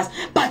Jesus Christ.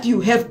 But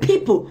you have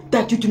people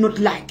that you do not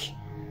like.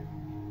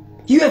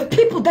 You have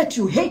people that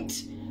you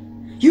hate.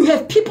 You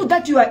have people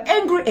that you are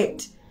angry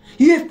at.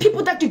 You have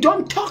people that you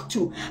don't talk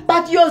to.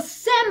 But your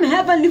same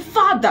heavenly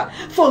Father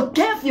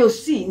forgave your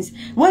sins.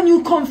 When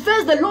you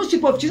confess the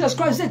Lordship of Jesus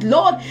Christ, you said,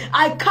 Lord,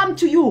 I come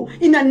to you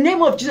in the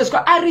name of Jesus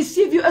Christ. I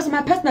receive you as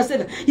my personal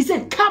Savior. He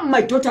said, come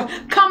my daughter,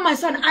 come my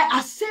son. I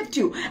accept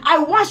you. I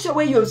wash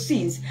away your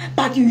sins.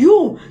 But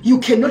you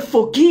cannot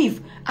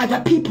forgive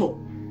other people.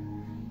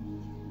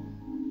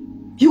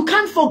 You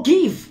can't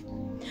forgive.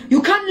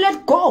 You can't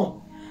let go.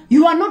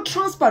 You are not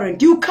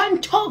transparent. You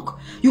can't talk.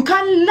 You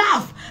can't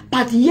laugh.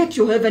 But yet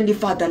your heavenly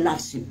Father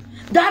loves you.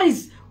 That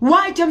is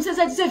why James says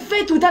that he said,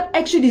 faith without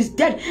action is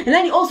dead. And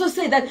then he also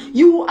said that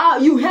you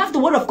have the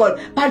word of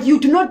God, but you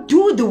do not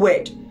do the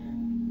word.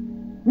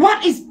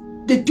 What is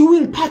the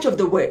doing part of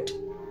the word?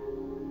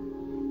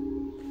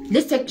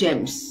 Let's take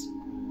James.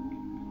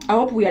 I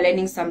hope we are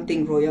learning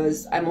something,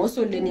 Royals. I'm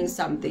also learning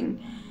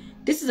something.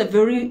 This is a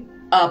very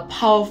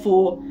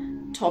powerful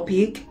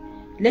topic.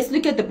 Let's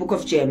look at the book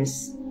of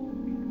James.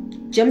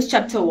 James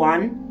chapter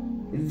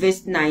 1,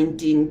 verse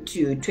 19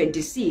 to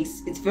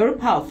 26. It's very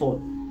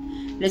powerful.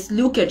 Let's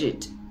look at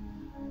it.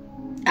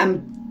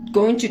 I'm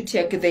going to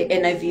take the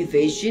NIV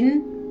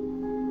version.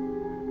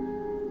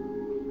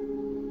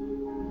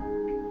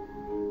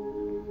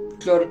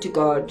 Glory to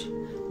God.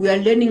 We are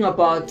learning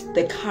about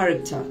the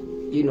character,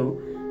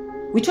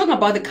 We're talking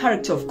about the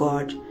character of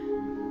God.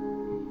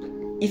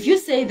 If you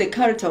say the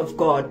character of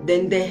God,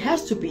 then there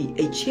has to be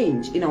a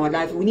change in our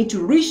life. We need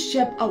to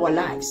reshape our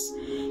lives.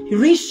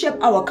 Reshape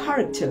our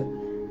character.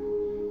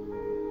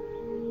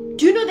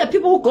 Do you know that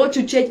people who go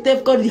to church,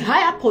 they've got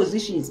higher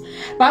positions,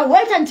 but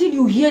wait until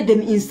you hear them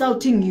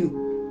insulting you,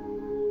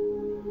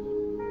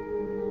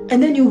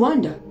 and then you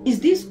wonder,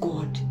 is this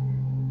God?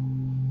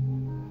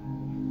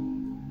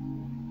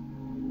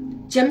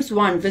 James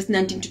 1 verse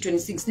 19 to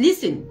 26.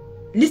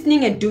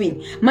 Listening and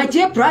doing. My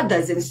dear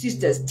brothers and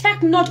sisters,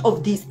 take note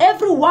of this.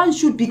 Everyone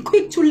should be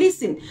quick to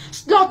listen,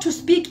 slow to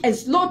speak, and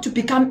slow to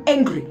become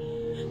angry.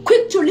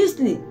 Quick to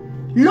listen,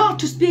 Lord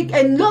to speak,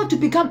 and Lord to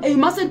become. You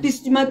must be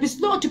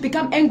slow to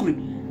become angry.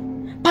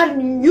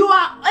 But you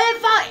are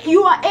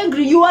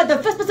angry. You are the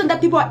first person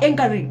that people are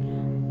angry.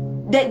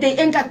 They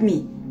angered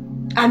me.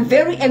 I'm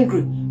very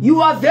angry.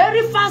 You are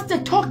very fast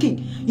at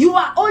talking. You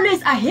are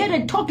always ahead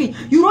at talking.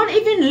 You don't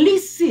even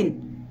listen.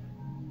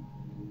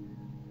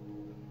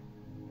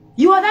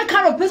 You are that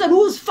kind of person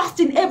who is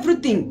fast in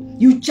everything.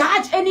 You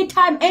judge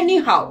anytime,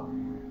 anyhow.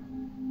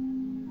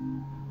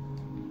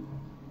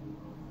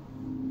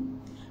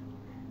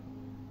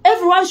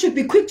 Everyone should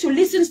be quick to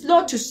listen,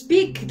 slow to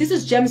speak. This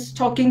is James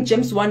talking,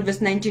 James 1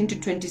 verse 19 to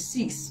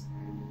 26.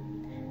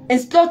 And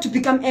slow to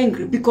become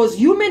angry, because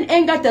human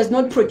anger does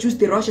not produce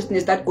the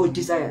righteousness that God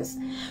desires.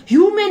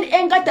 Human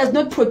anger does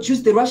not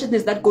produce the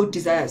righteousness that God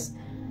desires.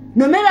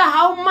 No matter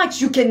how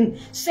much you can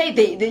say,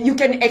 you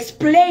can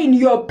explain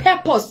your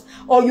purpose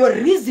or your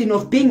reason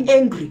of being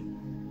angry.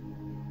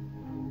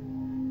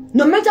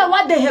 No matter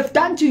what they have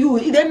done to you,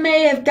 they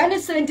may have done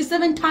it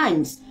 77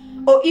 times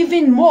or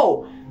even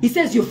more. He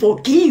says you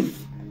forgive.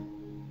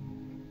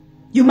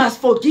 You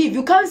must forgive.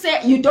 You can't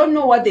say you don't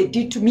know what they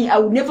did to me, I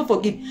will never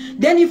forgive.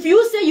 Then if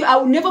you say I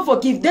will never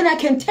forgive, then I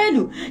can tell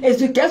you,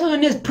 as you get on your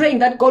knees praying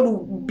that God will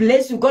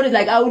bless you, God is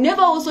like, I will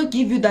never also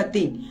give you that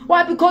thing.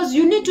 Why? Because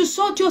you need to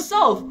sort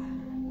yourself.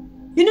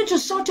 You need to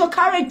sort your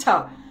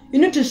character.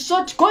 You need to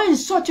go and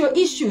sort your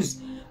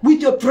issues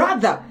with your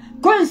brother.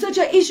 Go and sort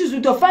your issues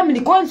with your family.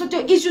 Go and sort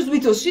your issues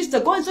with your sister.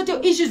 Go and sort your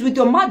issues with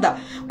your mother.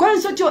 Go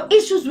and sort your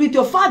issues with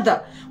your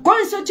father. Go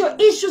and sort your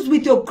issues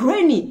with your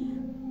granny.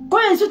 Go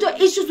and sort your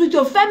issues with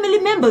your family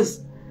members.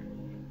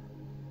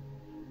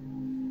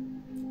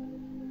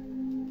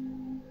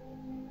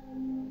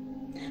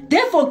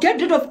 Therefore, get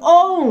rid of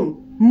all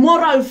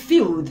moral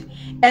filth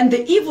and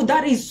the evil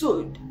that is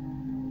so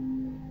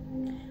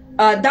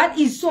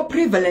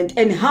prevalent,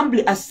 and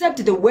humbly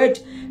accept the word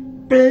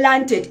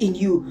planted in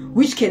you,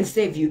 which can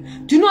save you.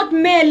 Do not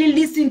merely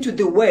listen to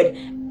the word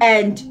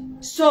and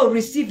so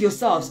receive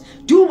yourselves.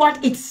 Do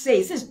what it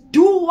says. It says,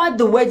 do what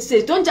the word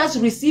says. Don't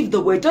just receive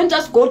the word. Don't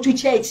just go to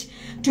church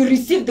to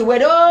receive the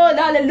word. Oh,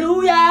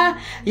 hallelujah.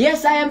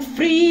 Yes, I am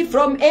free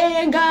from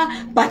anger.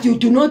 But you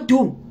do not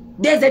do.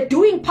 There's a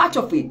doing part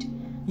of it.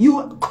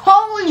 You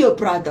call your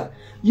brother.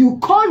 You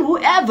call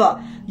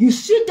whoever. You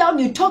sit down,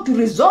 you talk, you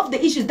resolve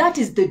the issues. That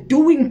is the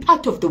doing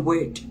part of the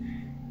word.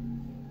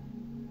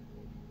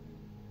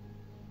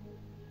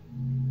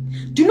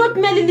 Do not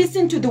merely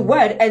listen to the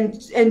word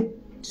and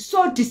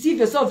so deceive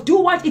yourself. Do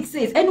what it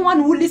says.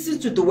 Anyone who listens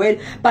to the word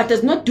but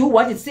does not do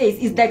what it says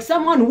is like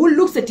someone who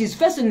looks at his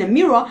face in the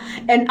mirror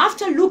and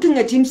after looking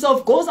at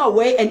himself goes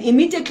away and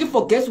immediately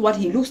forgets what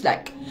he looks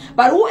like.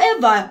 But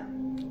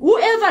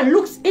whoever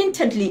looks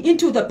intently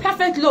into the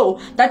perfect law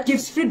that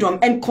gives freedom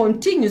and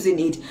continues in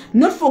it,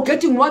 not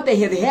forgetting what they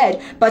have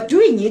heard, but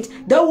doing it,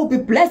 they will be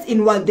blessed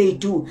in what they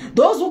do.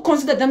 Those who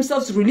consider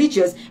themselves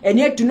religious and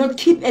yet do not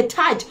keep a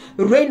tight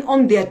rein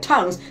on their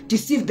tongues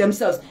deceive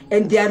themselves,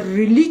 and their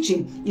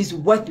religion is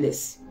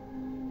worthless.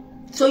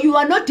 So you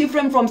are not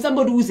different from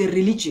somebody who is a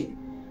religion.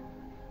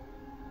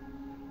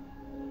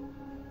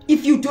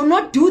 If you do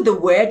not do the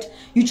word,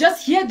 you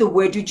just hear the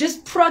word, you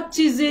just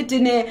practice it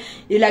in a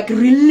like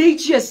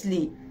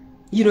religiously,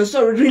 you know,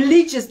 so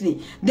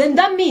religiously, then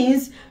that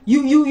means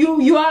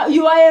you are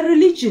a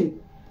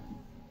religion.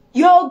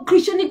 Your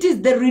Christianity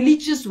is the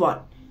religious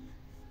one.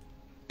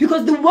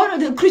 Because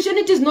the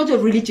Christianity is not a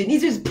religion,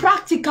 it is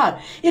practical.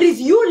 It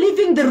is you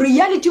living the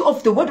reality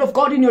of the word of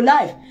God in your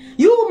life.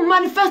 You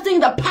manifesting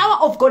the power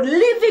of God,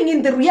 living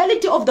in the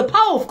reality of the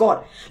power of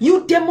God.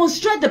 You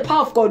demonstrate the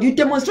power of God. You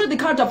demonstrate the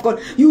character of God.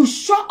 You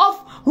show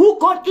off who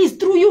God is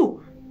through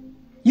you.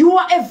 You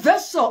are a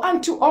vessel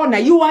unto honor.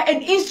 You are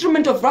an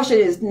instrument of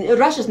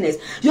righteousness.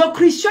 Your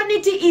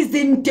Christianity is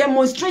in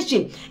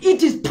demonstration.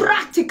 It is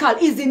practical.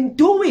 It is in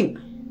doing.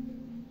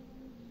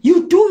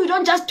 You do. You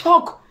don't just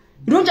talk.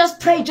 You don't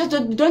just pray. You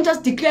don't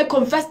just declare,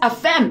 confess,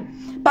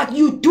 affirm. But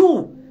you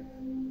do.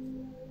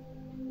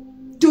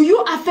 Do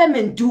you affirm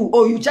and do,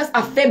 or you just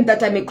affirm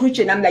that I'm a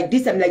Christian, I'm like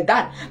this, I'm like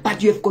that,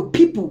 but you have got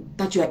people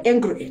that you are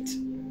angry at?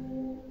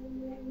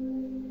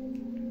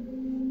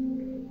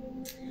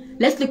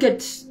 Let's look at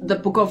the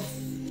book of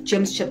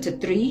James chapter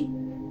 3. I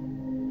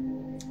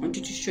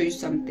wanted to show you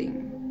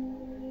something.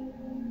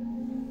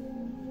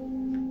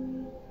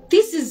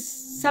 This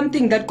is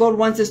something that God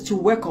wants us to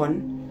work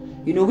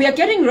on. You know, we are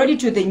getting ready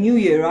to the new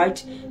year, right?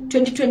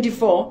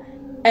 2024.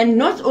 And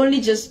not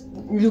only just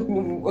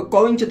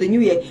going to the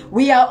new year,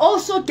 we are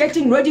also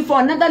getting ready for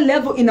another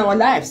level in our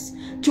lives,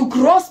 to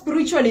grow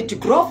spiritually, to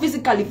grow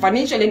physically,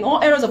 financially, in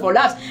all areas of our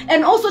lives,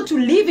 and also to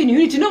live in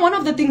unity. You know, one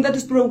of the things that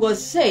the Spirit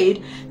was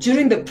said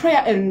during the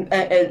prayer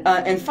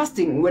and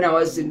fasting, when I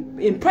was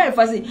in prayer and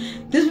fasting,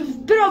 the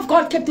Spirit of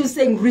God kept on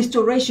saying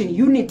restoration,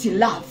 unity,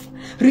 love.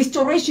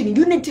 Restoration,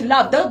 unity,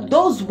 love.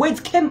 Those words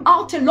came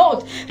out a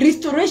lot.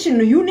 Restoration,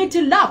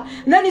 unity, love.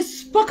 And then he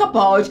spoke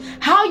about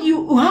how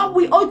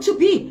we ought to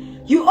be.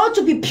 You ought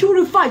to be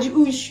purified.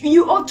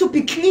 You ought to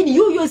be clean.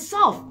 You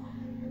yourself,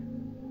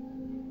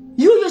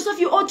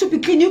 you ought to be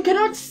clean. You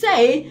cannot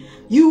say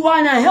you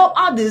want to help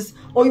others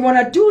or you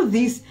want to do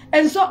this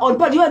and so on,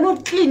 but you are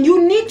not clean.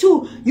 You need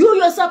to, you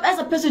yourself as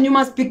a person, you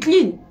must be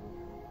clean.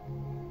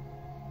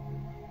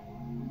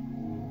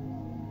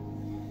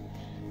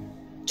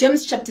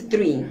 James chapter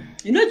 3.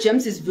 You know,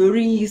 James is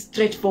very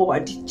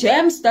straightforward.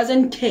 James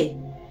doesn't care.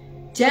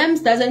 James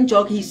doesn't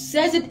joke. He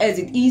says it as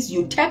it is.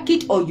 You take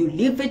it or you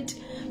leave it.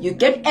 You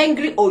get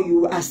angry or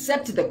you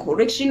accept the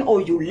correction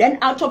or you learn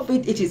out of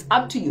it. It is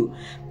up to you.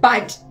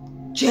 But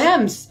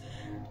James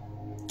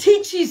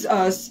teaches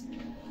us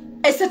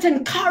a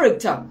certain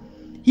character.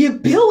 He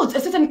builds a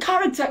certain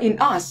character in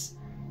us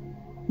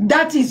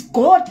that is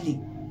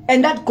godly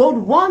and that God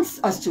wants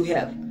us to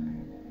have.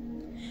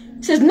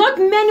 It says, not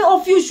many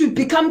of you should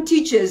become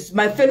teachers,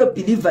 my fellow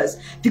believers,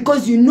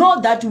 because you know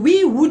that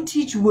we who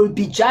teach will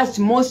be judged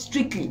more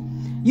strictly.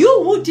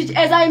 You who teach,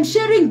 as I am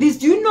sharing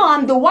this, you know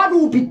I'm the one who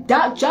will be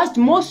judged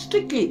more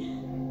strictly.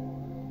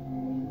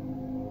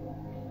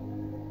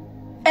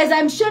 As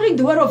I'm sharing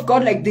the word of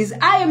God like this,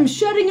 I am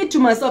sharing it to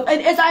myself,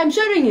 and as I am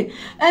sharing it,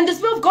 and the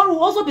Spirit of God will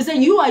also be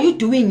saying, are you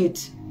doing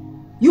it?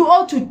 You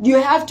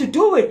have to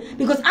do it,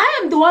 because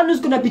I am the one who's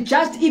going to be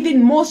judged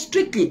even more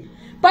strictly.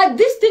 But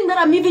this thing that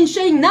I'm even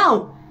sharing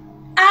now,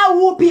 I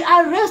will be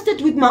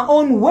arrested with my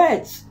own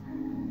words.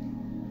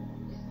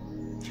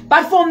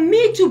 But for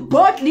me to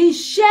boldly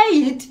share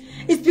it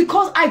is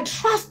because I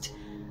trust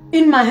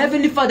in my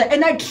Heavenly Father,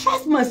 and I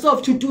trust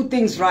myself to do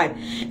things right,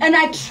 and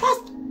I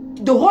trust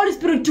the Holy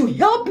Spirit to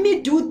help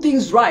me do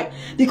things right,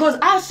 because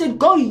I said,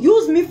 God,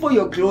 use me for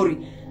your glory.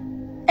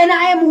 And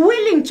I am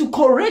willing to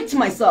correct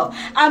myself.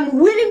 I'm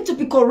willing to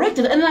be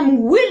corrected, and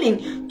I'm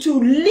willing to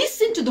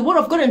listen to the word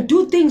of God and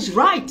do things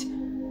right.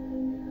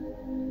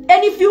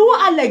 And if you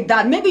are like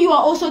that, maybe you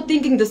are also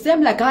thinking the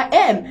same like I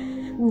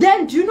am,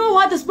 then do you know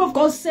what the Spirit of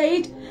God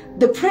said?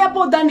 The prayer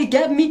point that he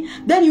gave me,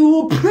 then you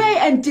will pray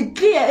and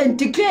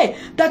declare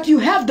that you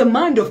have the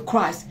mind of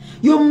Christ.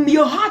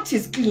 Your heart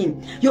is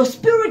clean, your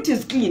spirit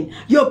is clean,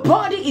 your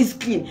body is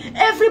clean.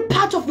 Every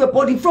part of your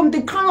body, from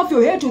the crown of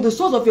your head to the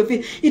soles of your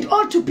feet, it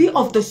ought to be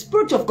of the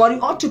Spirit of God.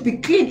 It ought to be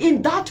clean.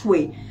 In that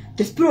way,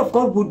 the Spirit of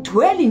God will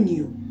dwell in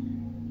you.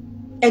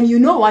 And you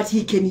know what?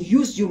 He can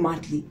use you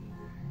mightily.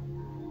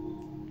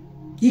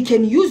 He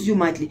can use you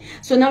mightily.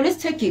 So now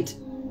let's take it.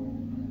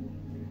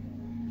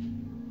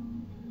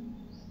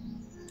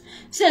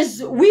 It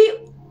says,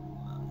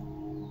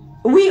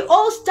 We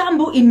all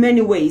stumble in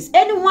many ways.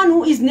 Anyone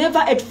who is never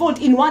at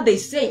fault in what they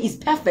say is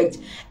perfect,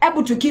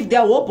 able to keep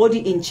their whole body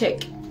in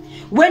check.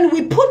 When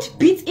we put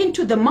bits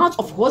into the mouths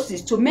of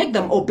horses to make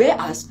them obey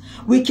us,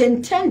 we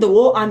can turn the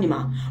whole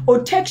animal.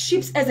 Or take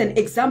sheep as an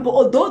example.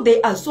 Although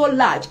they are so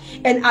large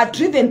and are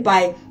driven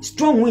by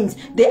strong winds,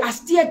 they are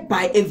steered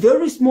by a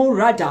very small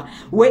rudder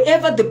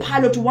wherever the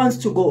pilot wants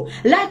to go.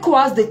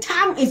 Likewise, the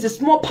tongue is a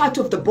small part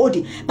of the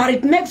body, but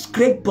it makes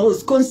great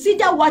boasts.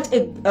 Consider what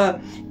a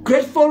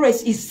great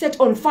forest is set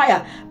on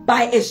fire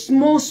by a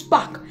small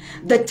spark.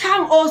 The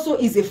tongue also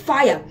is a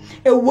fire,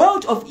 a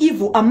world of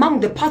evil among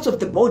the parts of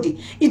the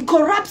body. It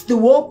corrupts the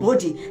whole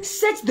body,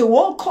 sets the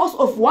whole course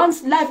of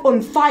one's life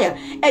on fire,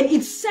 and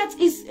is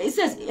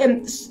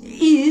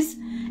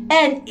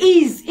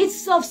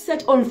itself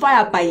set on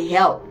fire by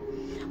hell.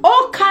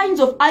 All kinds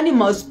of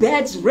animals,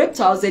 birds,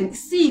 reptiles, and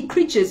sea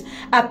creatures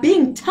are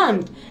being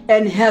tamed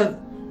and have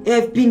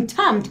been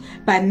tamed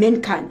by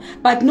mankind,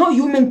 but no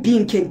human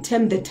being can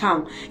tame the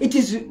tongue. It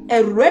is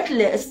a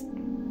restless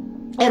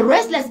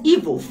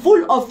evil,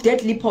 full of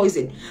deadly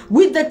poison.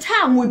 With the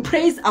tongue we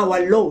praise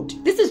our Lord.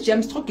 This is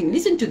James talking.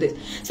 Listen to this.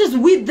 It says,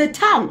 with the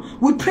tongue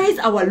we praise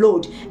our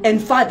Lord and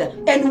Father,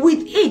 and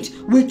with it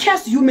we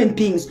curse human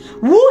beings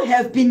who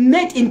have been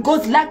made in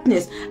God's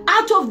likeness.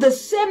 Out of the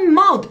same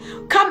mouth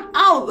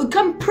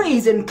come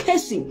praise and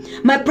cursing.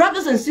 My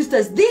brothers and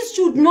sisters, this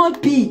should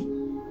not be.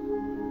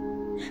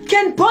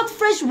 Can both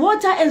fresh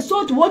water and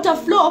salt water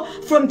flow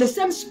from the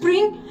same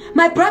spring?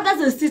 My brothers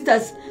and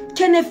sisters,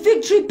 can a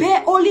fig tree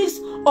bear olives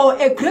or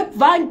a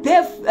grapevine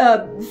bear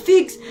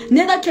figs?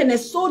 Neither can a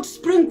salt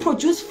spring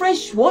produce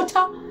fresh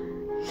water.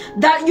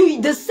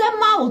 The same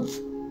mouth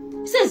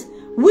says,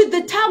 with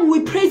the tongue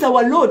we praise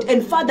our Lord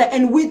and Father,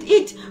 and with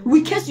it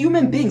we curse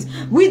human beings.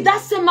 With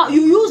that same mouth,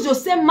 you use your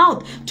same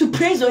mouth to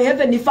praise your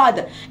Heavenly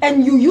Father,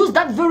 and you use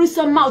that very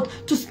same mouth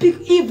to speak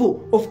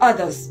evil of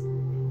others.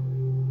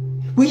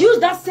 We use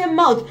that same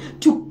mouth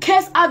to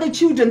curse other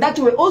children that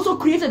were also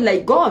created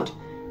like God.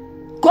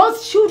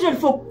 God's children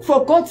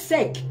for God's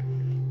sake.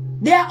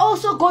 They are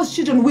also God's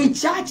children. We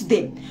judge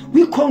them.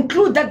 We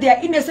conclude that they are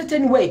in a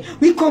certain way.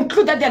 We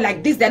conclude that they're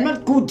like this. They're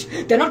not good.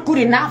 They're not good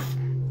enough.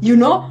 You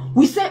know,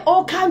 we say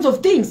all kinds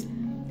of things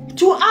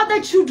to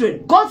other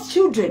children, God's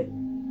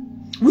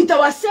children, with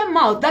our same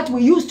mouth that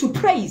we use to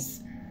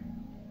praise.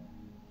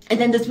 And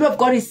then the Spirit of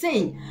God is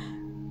saying,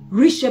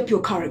 reshape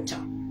your character.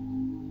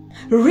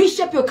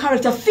 Reshape your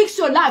character. Fix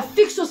your life.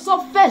 Fix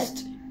yourself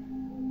first.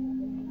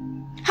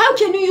 How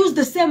can you use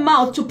the same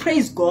mouth to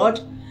praise God?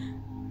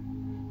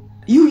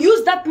 You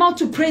use that mouth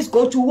to praise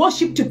God, to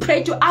worship, to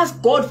pray, to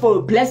ask God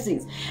for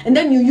blessings. And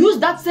then you use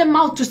that same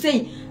mouth to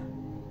say,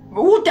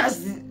 who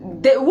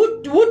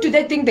do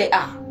they think they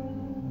are?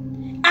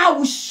 I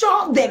will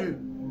show them.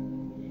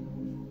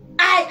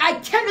 I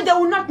tell you they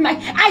will not make.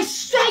 I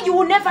swear you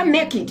will never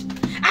make it.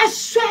 I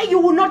swear you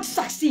will not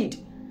succeed.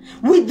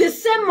 With the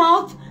same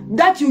mouth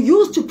that you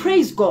use to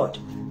praise God,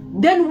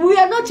 then we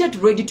are not yet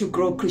ready to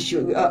grow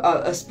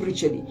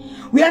spiritually.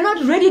 We are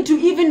not ready to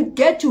even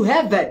get to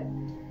heaven.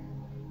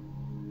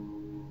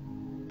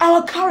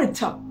 Our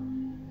character.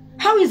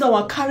 How is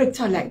our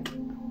character like?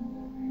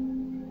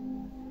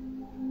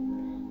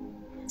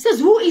 It says,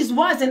 who is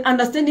wise and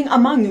understanding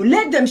among you?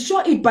 Let them show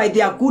it by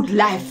their good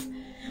life.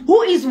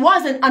 Who is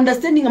wise and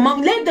understanding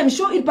among? Let them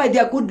show it by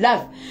their good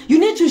life. You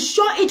need to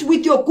show it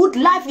with your good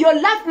life. Your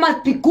life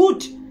must be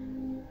good.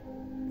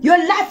 Your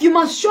life, you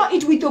must show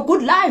it with your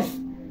good life.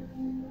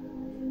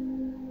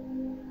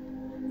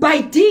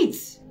 By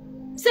deeds.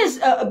 It says,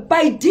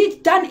 by deeds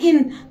done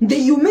in the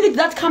humility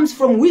that comes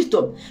from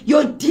wisdom.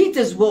 Your deeds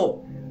as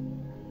well.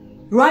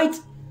 Right?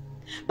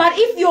 But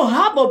if you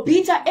harbor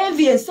bitter,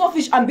 envy, and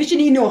selfish ambition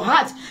in your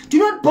heart, do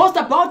not boast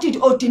about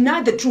it or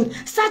deny the truth.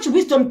 Such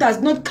wisdom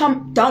does not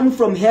come down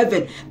from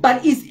heaven,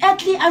 but is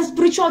earthly and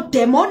spiritual,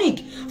 demonic.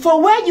 For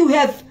where you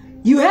have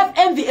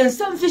envy and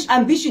selfish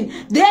ambition,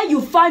 there you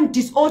find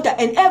disorder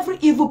and every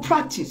evil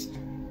practice.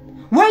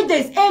 Where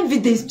there's envy,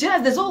 there's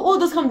jealousy, there's all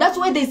those kind. That's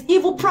where there's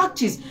evil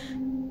practice.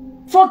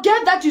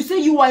 Forget that you say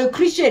you are a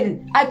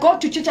Christian. I go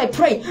to church, I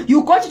pray.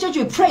 You go to church,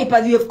 you pray,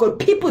 but you have got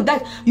people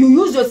that you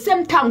use your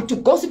same tongue to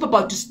gossip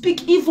about, to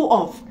speak evil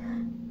of.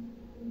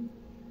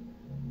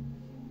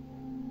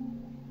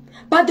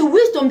 But the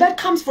wisdom that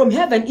comes from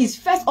heaven is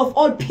first of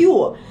all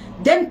pure,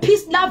 then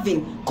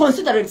peace-loving,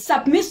 considerate,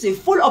 submissive,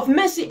 full of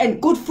mercy and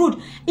good fruit,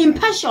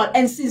 impartial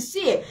and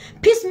sincere.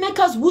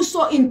 Peacemakers who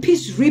sow in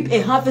peace reap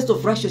a harvest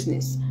of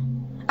righteousness.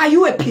 Are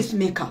you a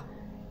peacemaker?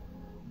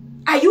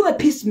 Are you a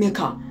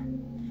peacemaker?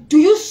 Do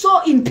you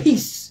sow in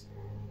peace?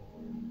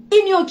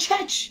 In your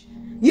church,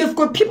 you have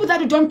got people that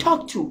you don't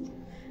talk to,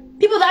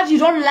 people that you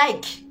don't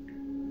like.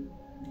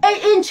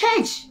 In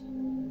church,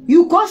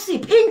 you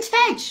gossip. In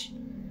church.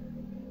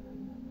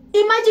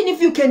 Imagine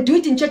if you can do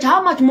it in church,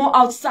 how much more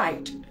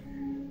outside?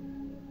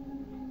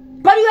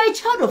 But you are a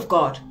child of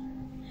God.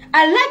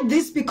 I like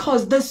this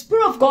because the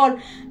Spirit of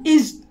God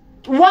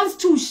wants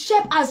to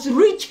shape us,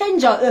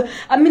 rechange us.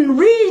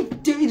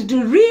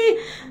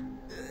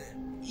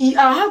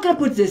 How can I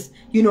put this?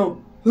 You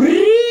know,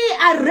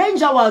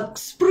 rearrange our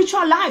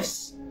spiritual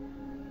lives.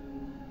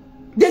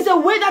 There's a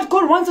way that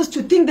God wants us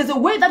to think. There's a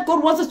way that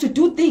God wants us to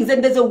do things.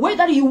 And there's a way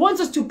that He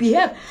wants us to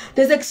behave.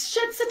 There's a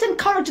certain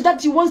character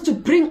that He wants to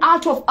bring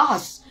out of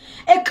us.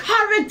 A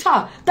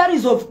character that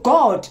is of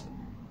God.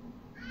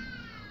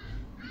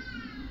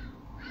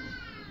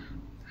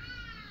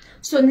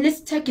 So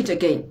let's take it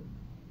again.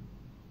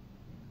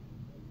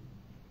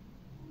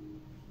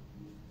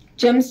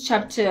 James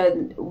chapter,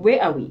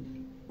 where are we?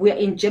 We are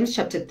in James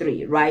chapter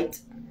 3, right?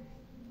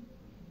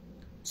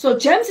 So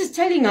James is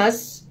telling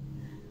us,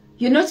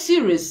 you're not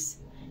serious.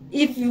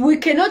 If we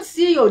cannot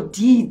see your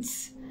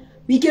deeds,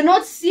 we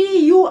cannot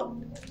see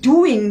you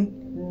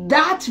doing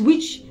that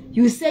which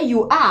you say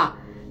you are,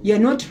 you're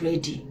not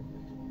ready.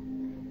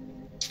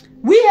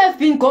 We have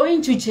been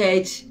going to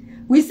church.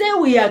 We say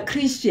we are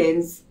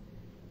Christians.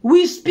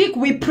 We speak,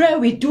 we pray,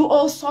 we do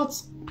all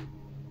sorts.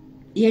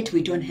 Yet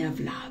we don't have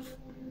love.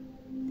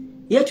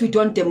 Yet we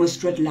don't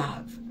demonstrate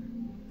love.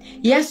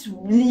 Yes,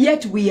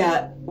 yet we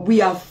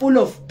are full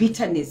of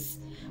bitterness.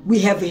 We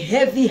have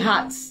heavy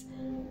hearts.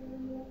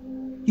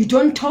 You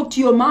don't talk to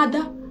your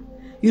mother.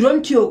 You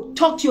don't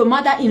talk to your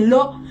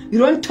mother-in-law. You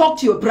don't talk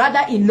to your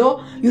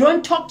brother-in-law. You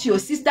don't talk to your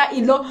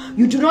sister-in-law.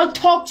 You do not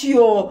talk to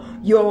your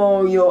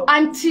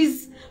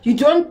aunties. You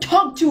don't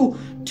talk to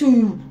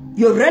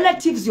your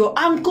relatives, your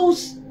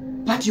uncles.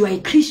 But you are a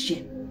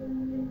Christian.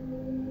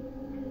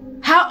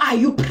 How are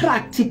you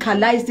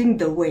practicalizing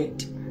the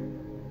word?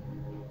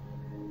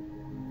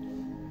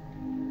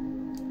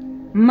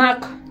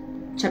 Mark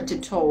chapter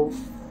 12.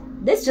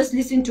 Let's just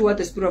listen to what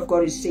the Spirit of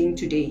God is saying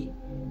today.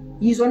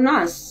 He's on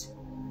us.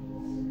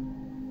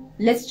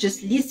 Let's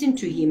just listen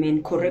to Him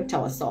and correct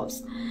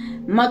ourselves.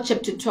 Mark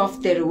chapter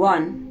 12,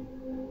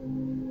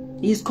 31.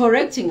 He's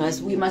correcting us.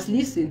 We must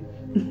listen.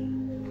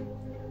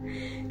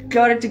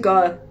 Glory to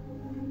God.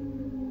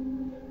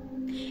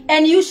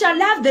 And you shall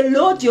love the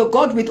Lord your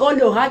God with all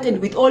your heart and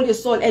with all your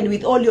soul and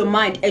with all your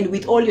mind and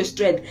with all your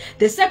strength.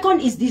 The second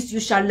is this: you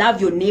shall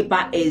love your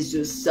neighbor as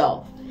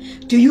yourself.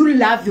 Do you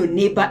love your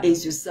neighbor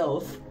as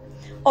yourself?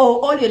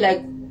 Or all you're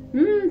like,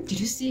 did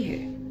you see her?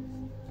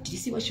 Did you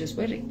see what she was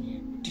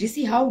wearing? Did you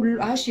see how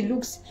she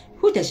looks?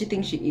 Who does she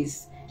think she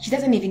is? She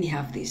doesn't even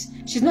have this.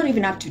 She's not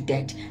even up to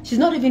date. She's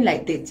not even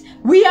like that.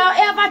 We are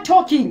ever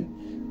talking.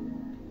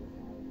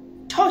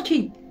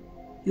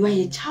 You are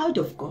a child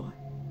of God.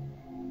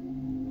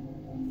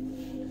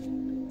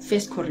 1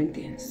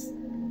 Corinthians.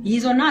 He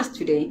is on us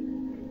today.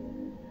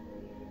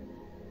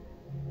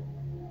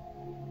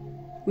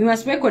 We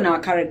must work on our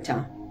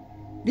character.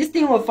 This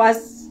thing of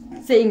us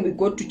saying we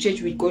go to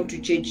church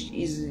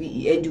is,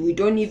 and we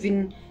don't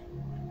even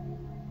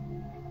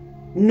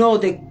know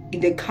the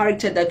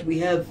character that we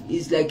have,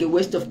 is like a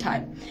waste of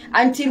time.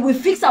 Until we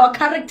fix our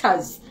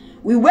characters,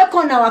 we work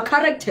on our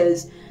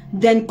characters,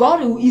 then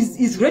God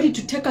is ready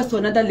to take us to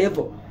another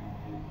level.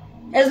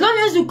 As long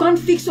as you can't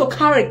fix your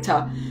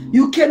character,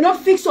 you cannot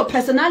fix your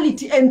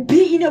personality and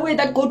be in a way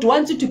that God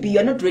wants you to be,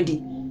 you're not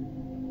ready.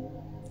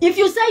 If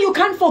you say you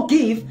can't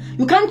forgive,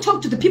 you can't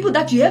talk to the people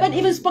that you haven't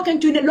even spoken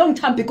to in a long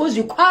time because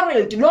you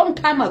quarreled a long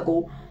time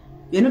ago,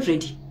 you're not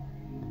ready.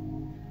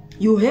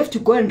 You have to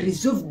go and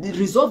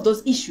resolve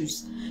those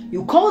issues.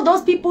 You call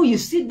those people, you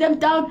sit them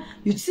down,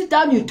 you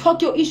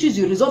talk your issues,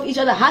 you resolve each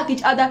other, hug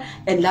each other,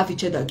 and love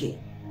each other again.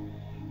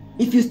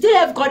 If you still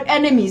have got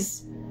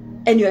enemies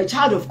and you're a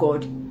child of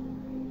God,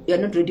 you're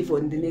not ready for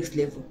the next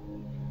level.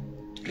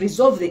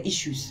 Resolve the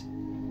issues.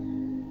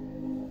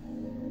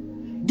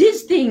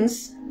 These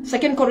things,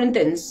 2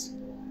 Corinthians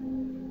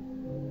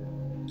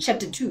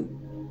chapter 2.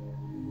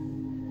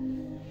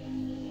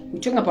 We're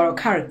talking about our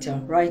character,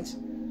 right?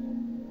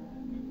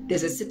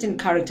 There's a certain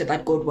character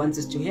that God wants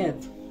us to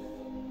have.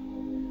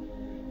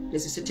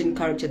 There's a certain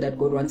character that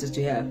God wants us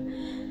to have.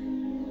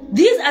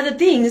 These are the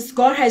things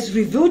God has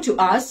revealed to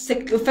us.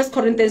 1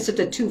 Corinthians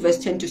chapter 2, verse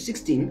 10 to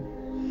 16.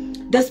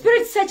 The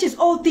Spirit searches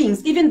all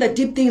things, even the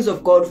deep things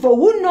of God. For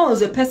who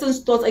knows a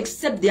person's thoughts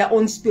except their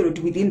own spirit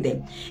within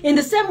them? In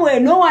the same way,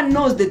 no one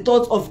knows the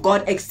thoughts of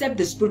God except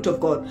the Spirit of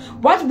God.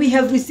 What we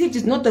have received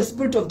is not the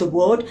spirit of the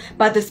world,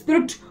 but the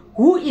Spirit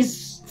who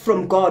is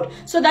from God,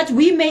 so that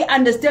we may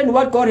understand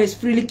what God has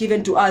freely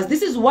given to us.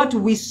 This is what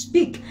we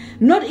speak,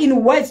 not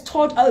in words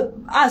taught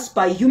us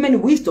by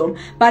human wisdom,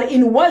 but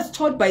in words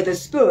taught by the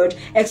Spirit,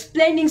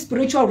 explaining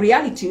spiritual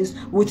realities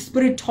with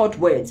Spirit-taught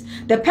words.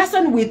 The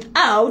person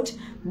without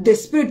the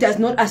Spirit does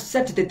not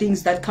accept the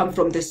things that come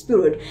from the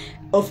Spirit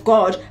of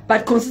God,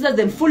 but considers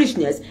them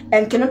foolishness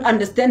and cannot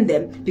understand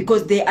them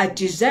because they are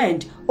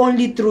discerned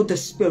only through the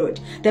Spirit.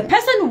 The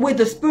person with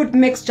the Spirit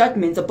makes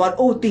judgments about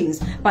all things,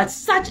 but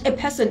such a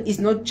person is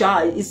not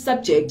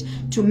subject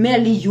to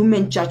merely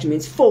human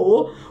judgments.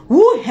 For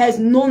who has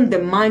known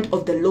the mind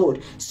of the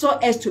Lord so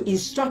as to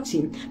instruct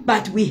him?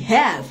 But we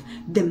have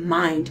the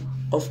mind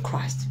of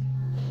Christ.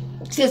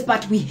 It says,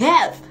 but we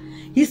have.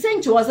 He's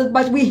saying to us that,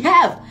 but we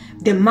have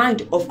the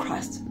mind of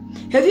Christ.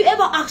 Have you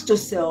ever asked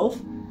yourself,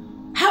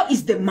 how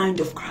is the mind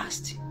of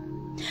Christ?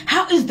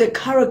 How is the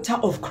character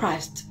of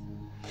Christ?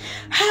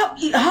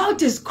 How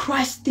does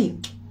Christ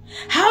think?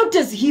 How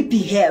does he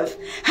behave?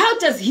 How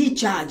does he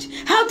judge?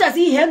 How does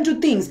he handle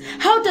things?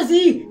 How does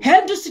he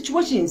handle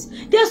situations?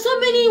 There are so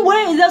many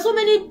ways, there are so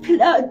many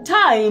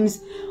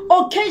times,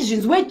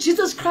 occasions where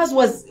Jesus Christ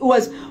was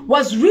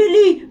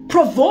really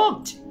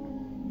provoked.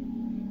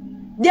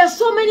 There are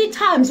so many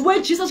times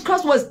where Jesus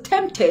Christ was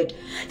tempted.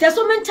 There are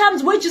so many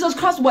times where Jesus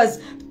Christ was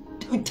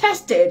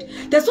tested.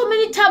 There are so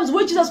many times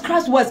where Jesus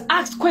Christ was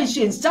asked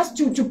questions just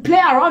to play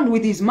around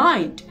with his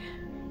mind.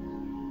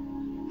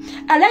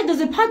 I like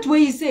there's a part where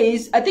he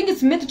says, I think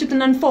it's Matthew chapter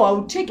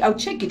 9:4. I'll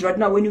check it right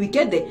now when we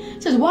get there.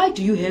 It says, why are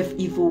you having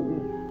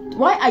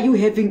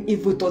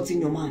evil thoughts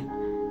in your mind?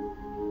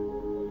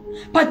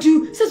 But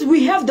it says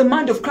we have the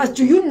mind of Christ.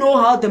 Do you know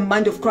how the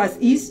mind of Christ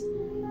is?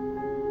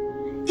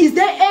 Is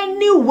there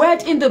any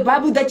word in the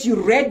Bible that you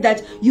read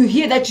that you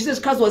hear that Jesus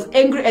Christ was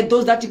angry at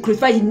those that he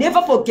crucified? He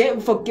never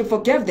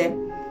forgave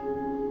them.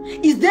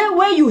 Is there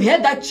where you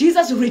heard that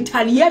Jesus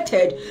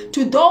retaliated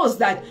to those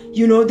that,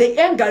 you know, they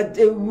angered,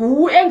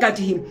 who angered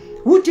him,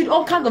 who did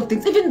all kinds of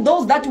things, even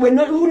those that were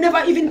not, who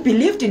never even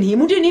believed in him,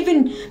 who didn't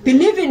even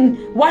believe in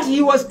what he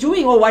was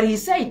doing or what he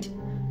said?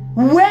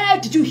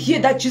 Where did you hear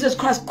that Jesus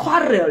Christ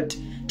quarreled,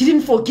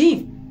 didn't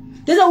forgive?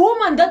 There's a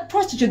woman, that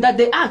prostitute, that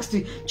they asked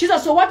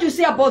Jesus, so what do you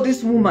say about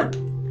this woman?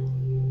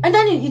 And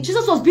then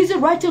Jesus was busy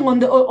writing on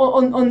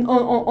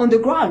the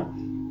ground,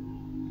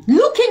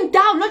 looking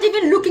down, not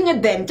even looking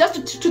at them,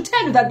 just to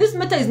tell you that this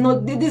matter is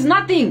not, there's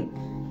nothing.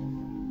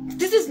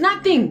 This is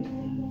nothing.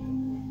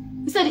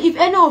 He said, if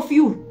any of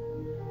you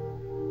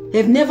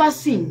have never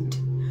sinned,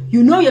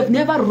 you know you have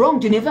never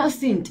wronged, you never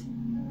sinned,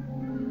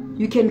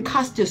 you can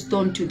cast a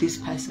stone to this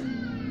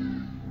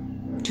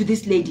person, to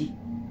this lady.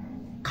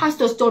 Cast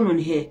a stone on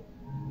her.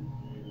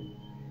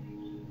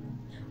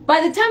 By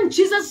the time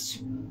Jesus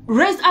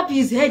raised up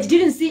his head, he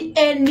didn't see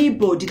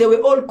anybody. They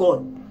were all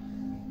gone.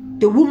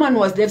 The woman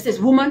was left, says,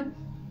 woman,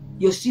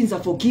 your sins are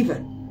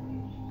forgiven.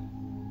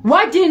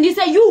 Why didn't he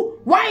say, you,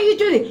 why are you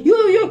doing it?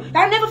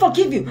 I'll never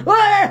forgive you.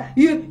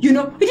 You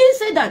know, he didn't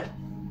say that.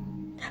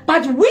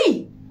 But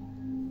we,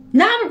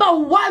 number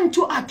one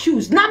to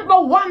accuse, number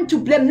one to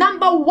blame,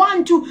 number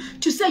one to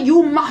say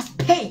you must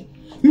pay,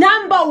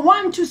 number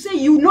one to say,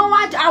 you know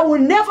what, I will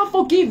never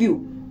forgive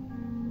you.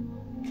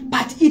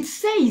 But it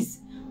says,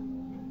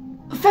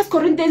 1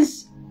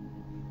 Corinthians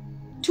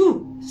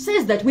 2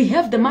 says that we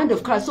have the mind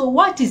of Christ. So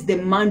what is the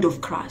mind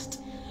of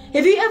Christ?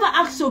 Have you ever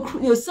asked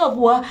yourself,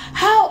 well,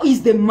 how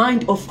is the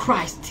mind of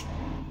Christ?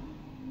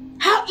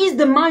 How is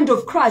the mind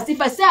of Christ? If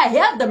I say I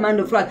have the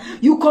mind of Christ,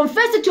 you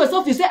confess it to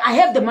yourself, you say I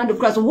have the mind of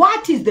Christ.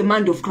 What is the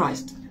mind of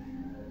Christ?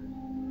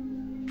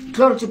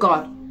 Glory to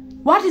God.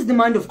 What is the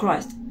mind of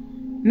Christ?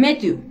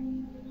 Matthew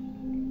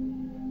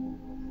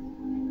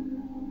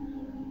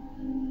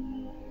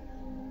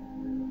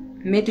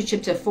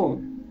chapter 4.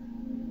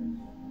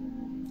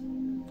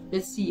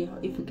 Let's see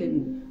if we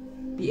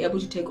can be able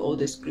to take all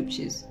the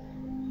scriptures.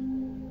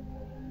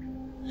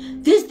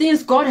 These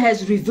things God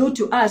has revealed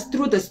to us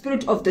through the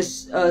Spirit of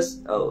this.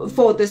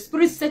 For the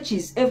Spirit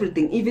searches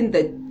everything, even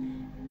the.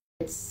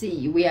 Let's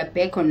see. We are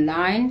back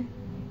online.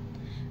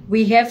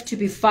 We have to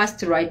be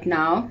fast right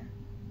now.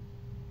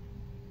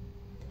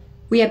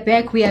 We are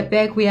back. We are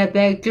back. We are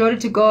back. Glory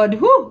to God.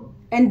 Whoo!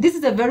 And this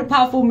is a very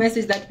powerful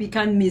message that we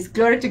can't miss.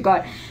 Glory to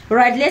God. All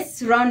right,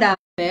 let's round up.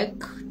 Back.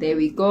 There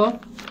we go.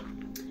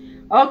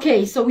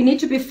 Okay, so we need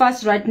to be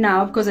fast right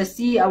now because I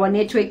see our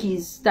network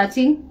is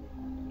starting.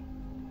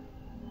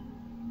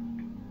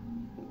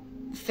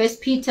 1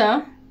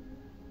 Peter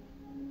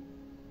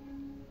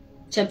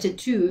chapter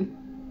 2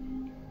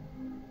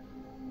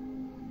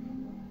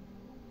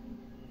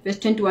 verse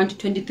 21 to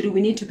 23.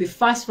 We need to be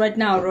fast right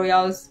now,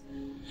 royals.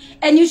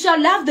 And you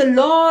shall love the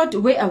Lord.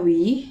 Where are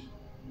we?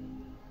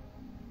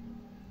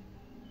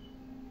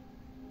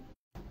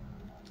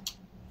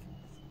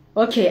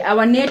 Okay,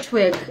 our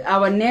network.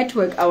 All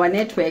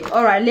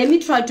right, let me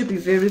try to be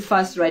very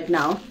fast right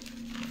now.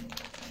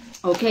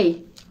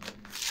 Okay,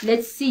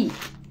 let's see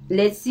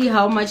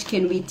how much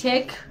can we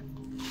take.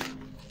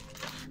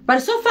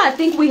 But so far I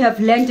think we have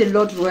learned a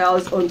lot,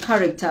 royals, on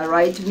character,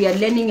 right? We are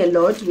learning a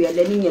lot.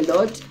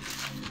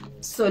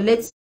 So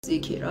let's see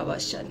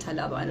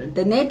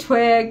the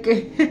network.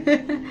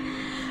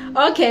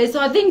 Okay, so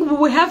I think we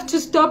will have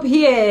to stop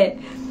here,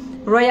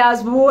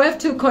 royals. We will have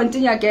to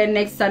continue again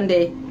next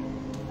Sunday.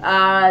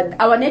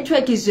 Our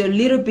network is a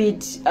little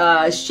bit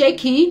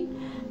shaky.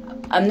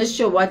 I'm not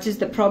sure what is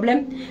the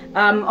problem.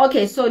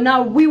 Okay, so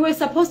now we were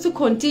supposed to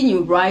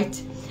continue, right?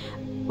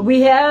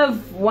 We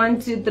have 1,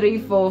 2, 3,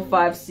 4,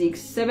 5,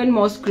 6, 7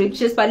 more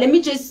scriptures, but let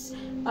me just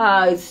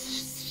share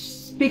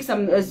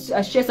some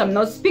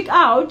notes. Speak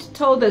out,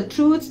 tell the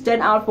truth,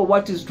 stand out for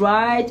what is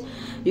right.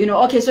 You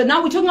know, okay, so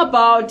now we're talking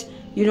about,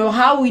 you know,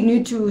 how we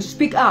need to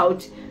speak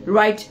out,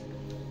 right?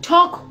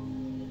 Talk.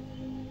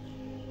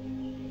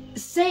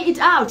 Say it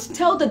out,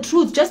 tell the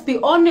truth, just be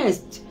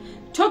honest.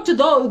 Talk to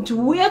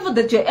whoever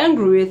that you're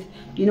angry with,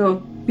 you know,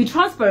 be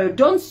transparent,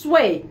 don't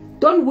sway,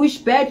 don't wish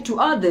bad to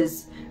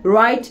others,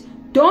 right?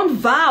 Don't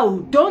vow,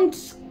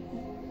 don't,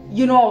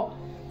 you know,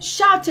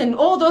 shout and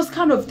all those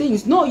kind of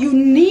things. No, you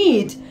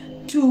need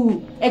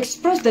to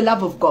express the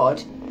love of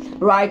God,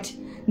 right?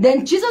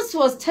 Then Jesus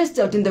was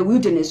tested in the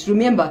wilderness,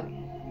 remember?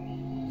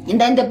 And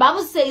then the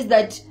Bible says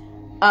that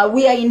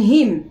we are in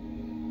him.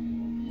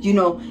 You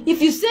know,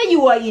 if you say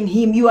you are in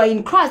him, you are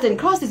in Christ, and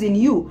Christ is in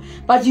you,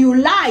 but you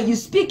lie, you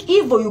speak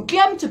evil, you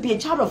claim to be a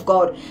child of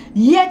God,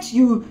 yet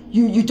you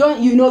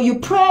don't, you know, you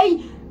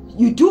pray,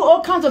 you do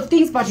all kinds of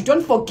things, but you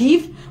don't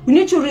forgive. We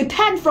need to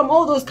repent from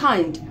all those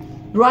kind,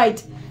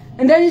 right?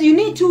 And then you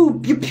need to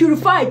be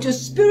purified, your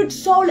spirit,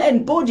 soul,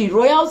 and body,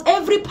 royals,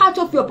 every part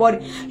of your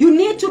body. You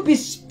need to be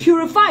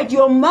purified,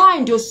 your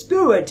mind, your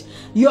spirit,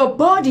 your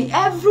body,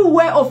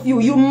 everywhere of you.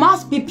 You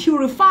must be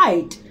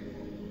purified.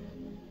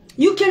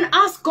 You can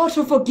ask God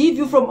to forgive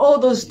you from all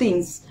those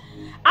things.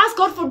 Ask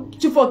God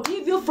to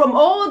forgive you from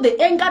all the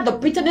anger, the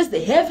bitterness, the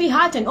heavy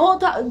heart, and all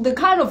the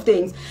kind of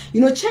things.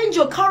 You know, change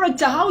your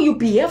character, how you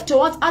behave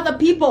towards other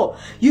people.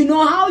 You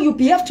know, how you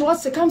behave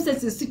towards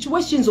circumstances,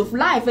 situations of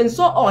life, and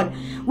so on.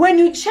 When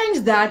you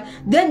change that,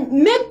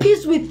 then make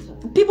peace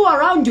with people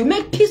around you.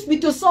 Make peace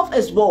with yourself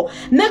as well.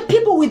 Make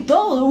peace with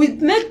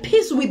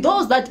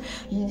those that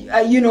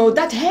you know,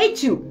 that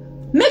hate you.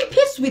 Make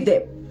peace with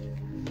them.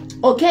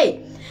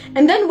 Okay.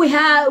 And then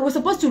we're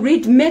supposed to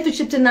read Matthew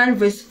chapter 9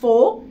 verse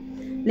 4.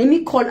 Let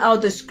me call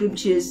out the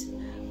scriptures.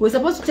 We're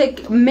supposed to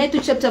take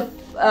Matthew chapter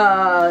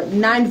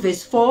 9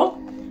 verse 4.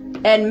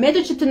 And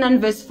Matthew chapter 9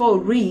 verse 4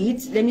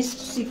 reads, let me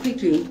see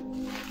quickly.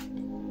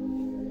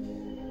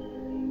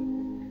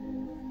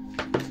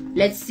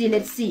 Let's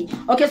see.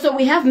 Okay, so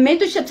we have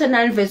Matthew chapter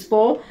 9 verse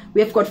 4.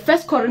 We have got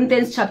 1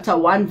 Corinthians chapter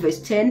 1 verse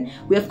 10.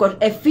 We have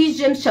got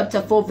Ephesians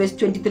chapter 4 verse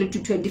 23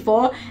 to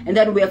 24. And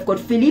then we have got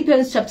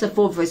Philippians chapter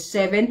 4 verse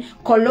 7.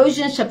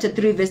 Colossians chapter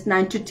 3 verse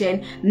 9 to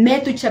 10.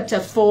 Matthew chapter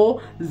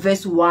 4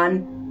 verse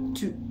 1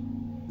 to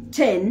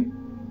 10.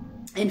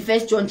 And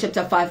 1 John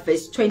chapter 5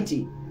 verse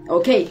 20.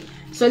 Okay,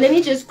 so let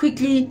me just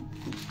quickly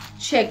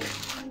check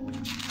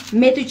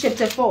Matthew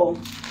chapter 4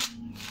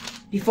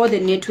 before the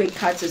network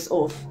cuts us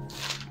off.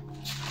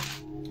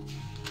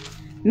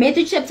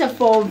 Matthew chapter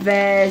 4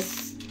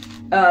 verse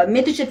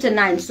Matthew chapter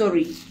 9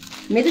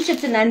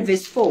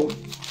 verse 4.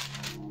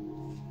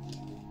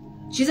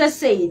 Jesus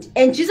said,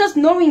 and Jesus,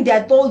 knowing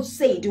their thoughts,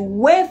 said,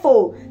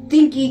 wherefore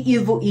think ye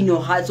evil in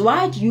your hearts?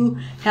 Why do you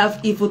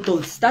have evil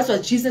thoughts? That's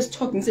what Jesus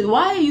talking. He said,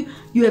 why are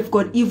you have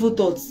got evil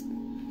thoughts?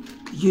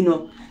 You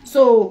know,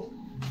 so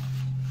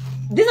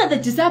these are the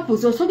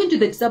disciples. I was talking to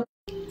the disciples.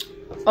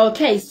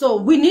 Okay, so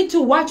we need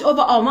to watch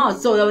over our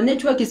mouths. So our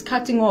network is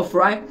cutting off,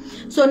 right?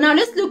 So now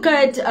let's look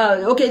at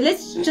okay,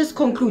 let's just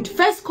conclude.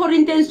 1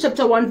 Corinthians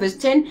chapter 1 verse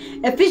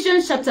 10,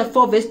 Ephesians chapter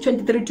 4 verse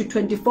 23 to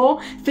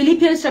 24,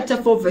 Philippians chapter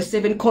 4 verse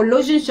 7,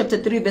 Colossians chapter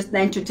 3 verse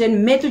 9 to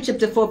 10, Matthew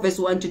chapter 4 verse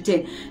 1 to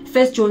 10,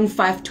 1 John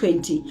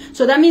 5:20.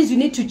 So that means you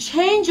need to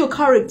change your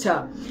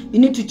character. You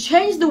need to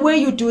change the way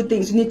you do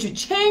things. You need to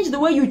change the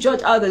way you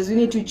judge others. You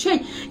need to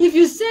change. If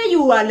you say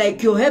you are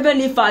like your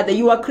heavenly Father,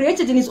 you are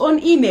created in his own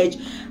image,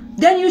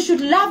 then you should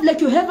love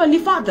like your heavenly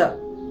Father.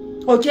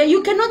 Okay,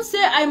 you cannot say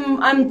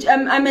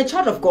I'm a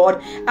child of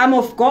God, I'm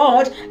of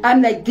God,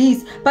 I'm like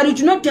this, but you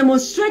do not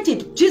demonstrate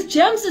it. Just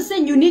James is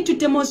saying you need to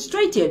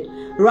demonstrate it,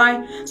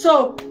 right?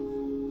 So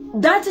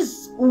that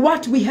is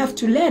what we have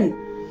to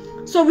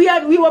learn. So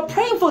we were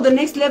praying for the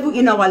next level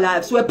in our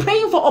lives. We're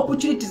praying for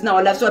opportunities in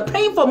our lives. We're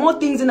praying for more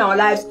things in our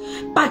lives,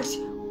 but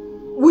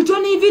we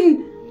don't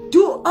even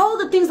do all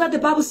the things that the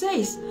Bible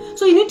says.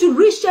 So you need to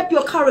reshape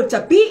your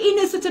character. Be in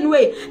a certain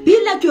way.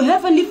 Be like your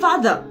heavenly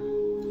Father.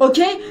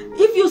 Okay?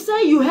 If you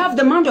say you have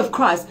the mind of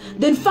Christ,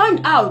 then find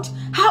out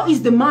how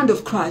is the mind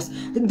of Christ.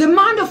 The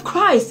mind of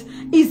Christ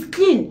is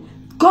clean.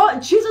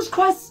 God, Jesus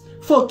Christ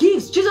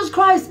forgives. Jesus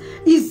Christ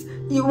is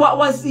he's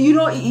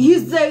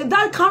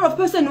that kind of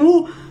person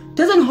who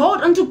doesn't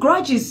hold onto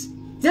grudges,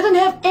 doesn't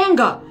have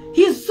anger.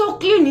 He is so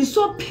clean. He's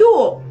so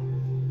pure.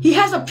 He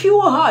has a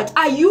pure heart.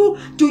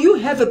 Do you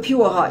have a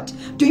pure heart?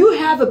 Do you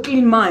have a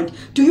clean mind?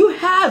 Do you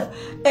have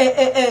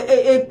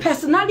a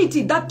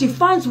personality that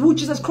defines who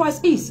Jesus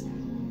Christ is?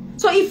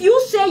 So if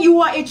you say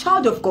you are a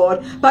child of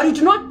God, but you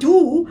do not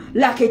do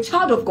like a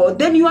child of God,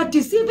 then you are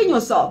deceiving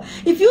yourself.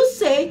 If you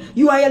say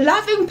you are a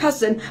loving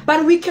person,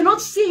 but we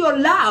cannot see your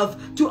love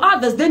to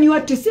others, then you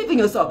are deceiving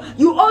yourself.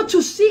 You ought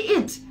to see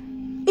it.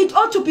 It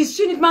ought to be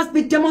seen. It must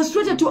be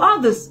demonstrated to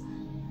others.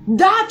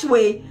 That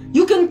way,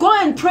 you can go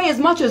and pray as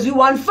much as you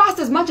want, fast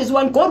as much as you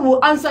want. God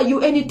will answer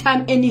you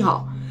anytime,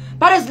 anyhow.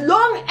 But as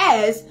long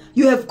as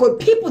you have got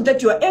people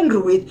that you are angry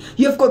with,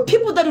 you have got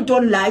people that you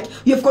don't like,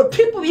 you have got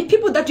people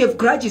that you have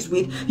grudges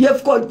with, you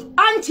have got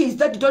aunties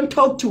that you don't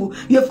talk to,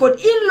 you have got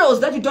in-laws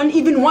that you don't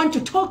even want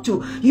to talk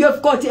to, you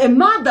have got a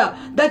mother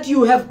that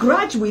you have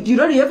grudge with, you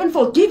haven't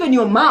forgiven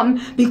your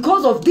mom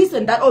because of this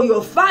and that, or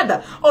your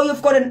father, or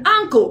you've got an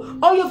uncle,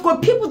 or you've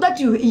got people that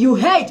you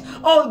hate,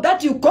 or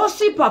that you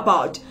gossip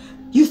about.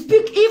 You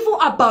speak evil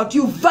about,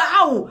 you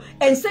vow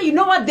and say, you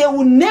know what, there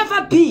will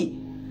never be.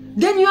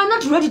 Then you are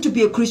not ready to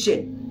be a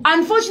Christian.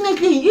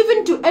 Unfortunately,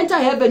 even to enter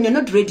heaven, you're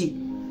not ready.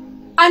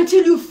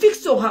 Until you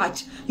fix your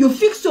heart, you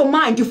fix your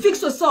mind, you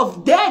fix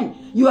yourself, then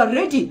you are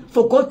ready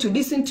for God to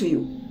listen to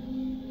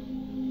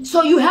you.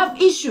 So you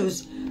have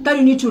issues. that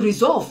you need to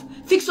resolve.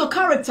 Fix your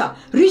character.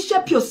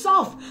 Reshape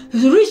yourself.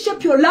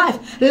 Reshape your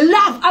life.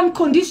 Love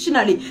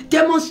unconditionally.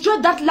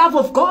 Demonstrate that love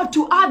of God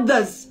to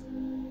others.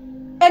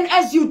 And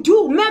as you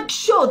do, make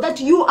sure that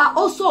you are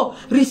also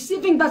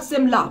receiving that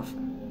same love.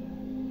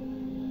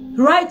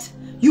 Right?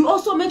 You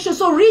also make sure.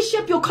 So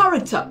reshape your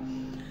character.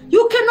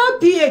 You cannot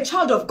be a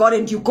child of God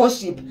and you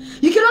gossip.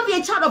 You cannot be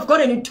a child of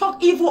God and you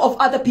talk evil of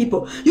other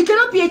people. You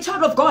cannot be a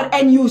child of God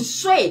and you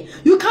say.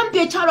 You can't be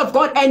a child of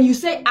God and you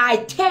say, I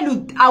tell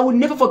you, I will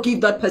never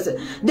forgive that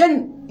person.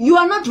 Then you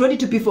are not ready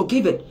to be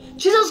forgiven.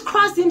 Jesus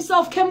Christ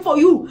himself came for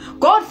you.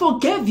 God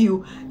forgave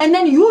you. And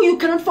then you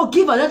cannot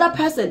forgive another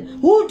person.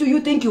 Who do you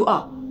think you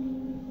are?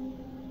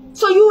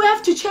 So you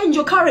have to change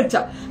your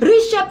character.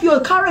 Reshape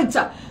your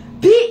character.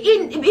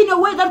 Be in a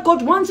way that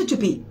God wants you to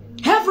be.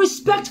 Have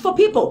respect for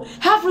people.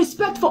 Have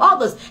respect for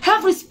others.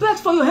 Have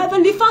respect for your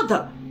heavenly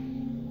Father.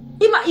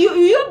 The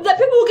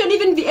people who can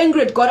even be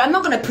angry at God, I'm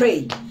not going to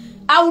pray.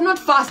 I will not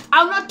fast.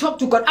 I will not talk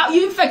to God.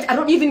 In fact, I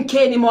don't even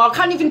care anymore. I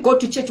can't even go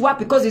to church. Why?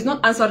 Because He's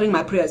not answering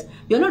my prayers.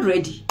 You're not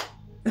ready.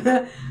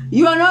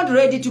 You are not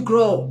ready to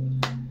grow.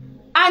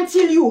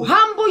 Until you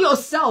humble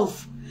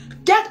yourself.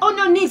 Get on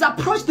your knees.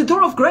 Approach the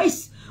door of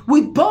grace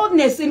with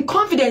boldness and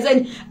confidence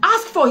and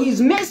ask for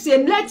His mercy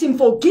and let Him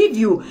forgive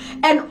you.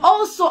 And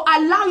also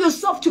allow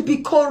yourself to be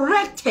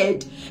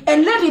corrected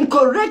and let Him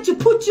correct you,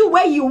 put you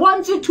where He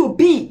wants you to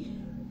be.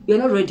 You're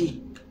not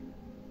ready.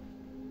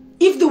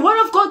 If the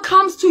word of God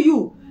comes to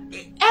you,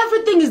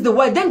 everything is the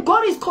word, then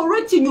God is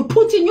correcting you,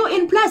 putting you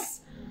in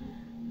place.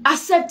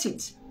 Accept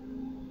it.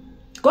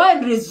 Go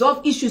and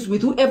resolve issues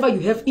with whoever you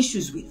have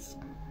issues with.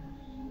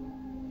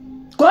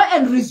 Go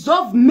and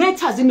resolve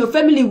matters in your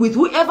family with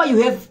whoever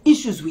you have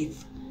issues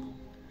with.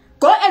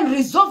 Go and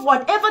resolve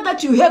whatever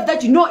that you have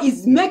that you know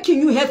is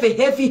making you have a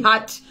heavy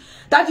heart.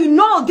 That you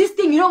know this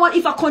thing, you know what,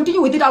 if I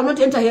continue with it, I will not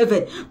enter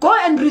heaven. Go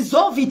and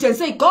resolve it and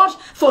say, God,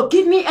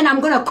 forgive me, and I'm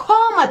going to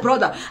call my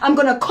brother. I'm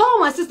going to call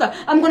my sister.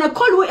 I'm going to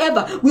call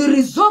whoever. We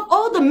resolve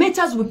all the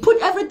matters. We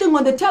put everything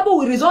on the table.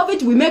 We resolve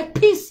it. We make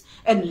peace,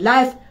 and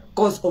life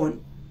goes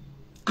on.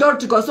 Glory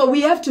to God. So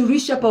we have to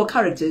reshape our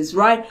characters,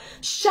 right?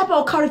 Shape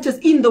our characters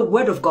in the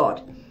word of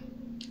God.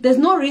 There's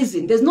no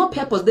reason, there's no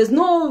purpose, there's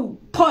no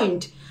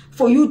point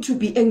for you to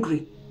be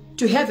angry,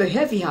 to have a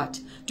heavy heart,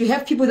 to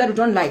have people that you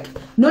don't like,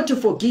 not to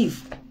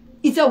forgive.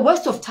 It's a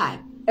waste of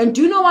time. And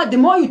do you know what? The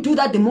more you do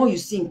that, the more you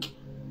sink.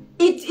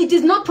 It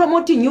is not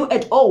promoting you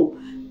at all.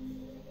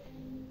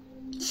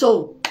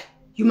 So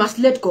you must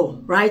let go,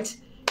 right?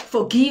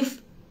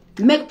 Forgive,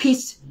 make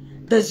peace.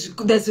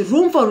 There's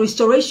room for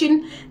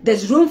restoration.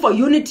 There's room for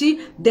unity.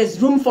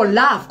 There's room for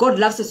love. God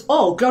loves us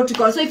all. Glory to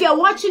God. So if you're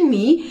watching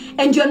me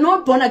and you're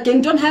not born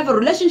again, don't have a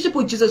relationship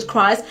with Jesus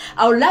Christ,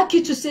 I would like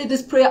you to say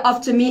this prayer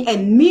after me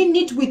and mean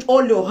it with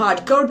all your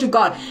heart. Glory to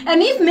God.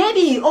 And if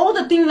maybe all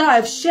the things that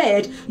I've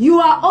shared, you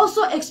are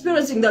also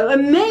experiencing them,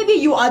 and maybe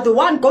you are the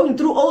one going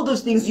through all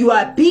those things, you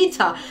are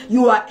bitter,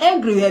 you are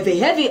angry, you have a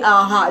heavy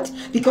heart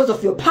because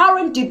of your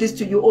parent did this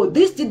to you or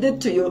this did that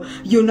to you,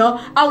 you know,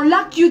 I would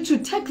like you to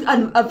take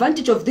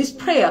advantage of this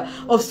prayer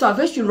of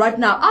salvation right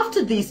now.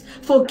 After this,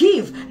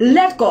 forgive,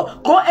 let go,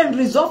 go and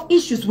resolve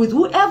issues with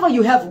whoever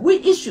you have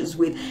issues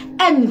with,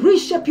 and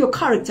reshape your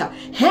character.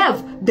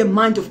 Have the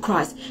mind of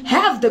Christ,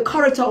 have the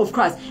character of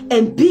Christ,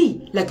 and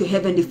be like your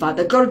heavenly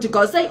Father. Glory to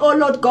God. Say, oh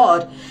Lord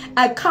God,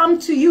 I come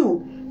to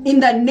you in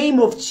the name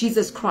of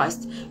Jesus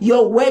Christ.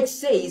 Your word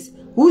says,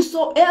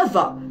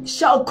 whosoever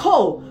shall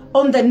call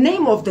on the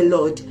name of the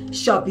Lord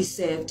shall be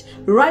saved.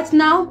 Right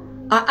now,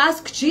 I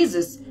ask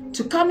Jesus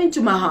to come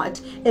into my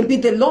heart and be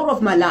the Lord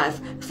of my life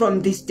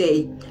from this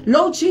day.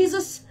 Lord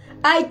Jesus,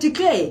 I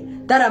declare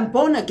that I'm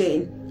born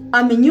again.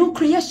 I'm a new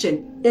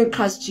creation in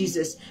Christ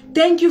Jesus.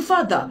 Thank you,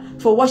 Father,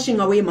 for washing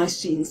away my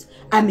sins.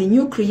 I'm a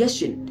new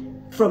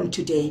creation from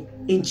today.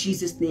 In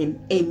Jesus' name,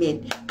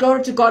 amen.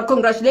 Glory to God.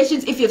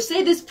 Congratulations. If you've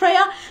said this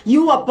prayer,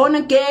 you are born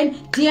again.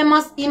 DM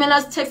us, email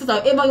us, text us,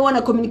 however you want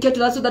to communicate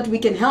with us so that we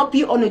can help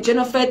you on a journey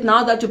of faith.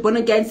 Now that you're born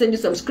again, send you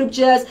some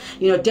scriptures,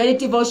 you know, daily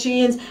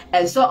devotions,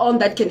 and so on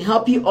that can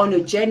help you on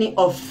a journey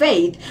of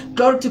faith.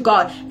 Glory to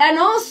God. And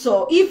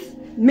also, if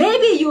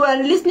maybe you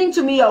are listening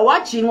to me or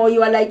watching, or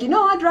you are like, you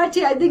know what,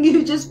 Ratie, I think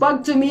you just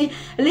spoke to me.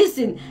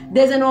 Listen,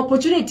 there's an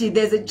opportunity,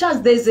 there's a chance,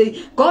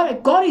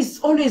 God is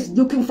always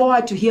looking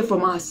forward to hear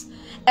from us.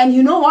 And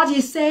you know what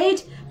He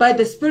said? By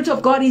the Spirit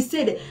of God, He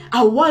said,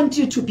 I want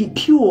you to be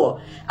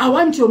pure. I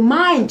want your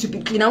mind to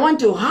be clean. I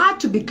want your heart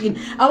to be clean.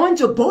 I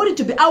want your body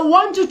to be, I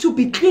want you to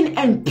be clean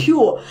and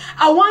pure.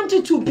 I want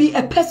you to be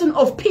a person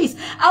of peace.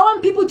 I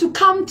want people to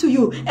come to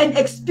you and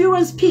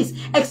experience peace,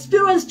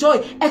 experience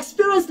joy,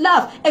 experience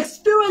love,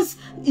 experience,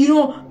 you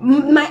know,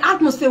 my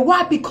atmosphere.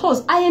 Why?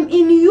 Because I am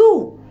in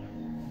you.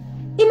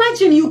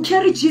 Imagine you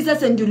carry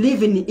Jesus and you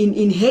live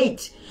in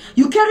hate.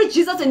 You carry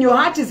Jesus and your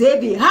heart is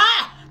heavy.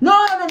 Ha! No.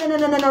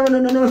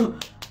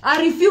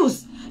 I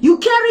refuse. You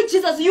carry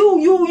Jesus.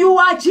 You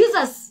are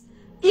Jesus.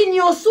 In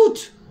your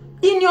suit,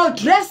 in your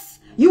dress,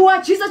 you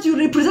are Jesus. You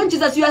represent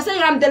Jesus. You are saying,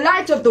 I'm the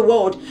light of the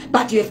world,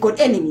 but you have got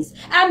enemies.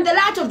 I'm the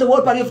light of the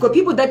world, but you've got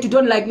people that you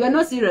don't like. You are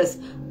not serious.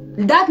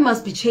 That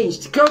must be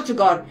changed. Glory to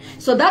God.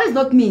 So that is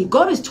not me.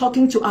 God is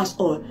talking to us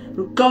all.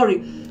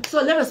 Glory.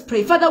 So let us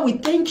pray. Father, we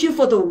thank you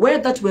for the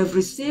word that we have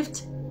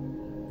received.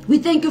 We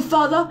thank you,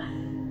 Father,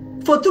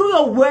 for through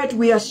your word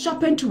we are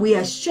sharpened, we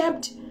are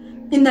shaped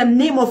in the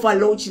name of our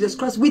Lord Jesus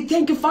Christ. We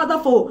thank you, Father,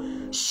 for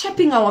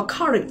shaping our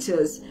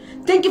characters.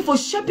 Thank you for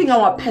shaping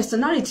our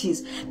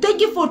personalities. Thank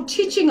you for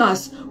teaching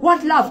us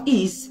what love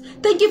is.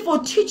 Thank you for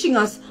teaching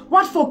us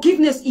what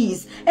forgiveness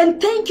is.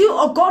 And thank you,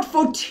 oh God,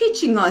 for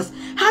teaching us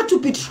how to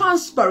be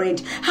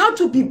transparent, how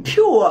to be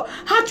pure,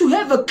 how to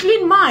have a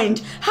clean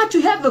mind, how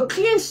to have a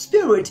clean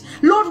spirit.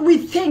 Lord, we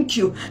thank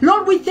you.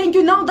 Lord, we thank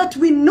you now that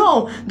we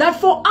know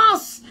that for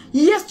us,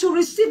 yes, to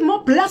receive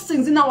more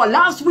blessings in our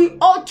lives, we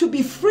ought to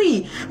be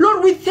free.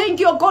 Lord, we thank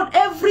you, oh God,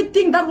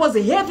 everything that was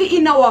heavy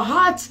in our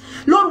hearts,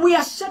 Lord, we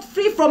are set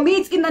free from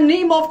it in the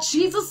name of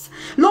Jesus.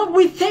 Lord,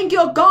 we thank you,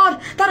 oh God,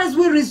 that as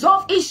we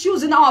resolve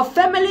issues in our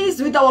families,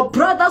 with our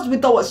brothers,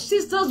 with our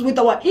sisters, with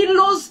our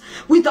in-laws,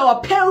 with our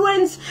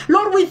parents,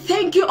 Lord, we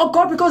thank you, oh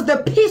God, because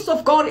the peace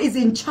of God is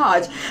in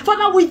charge.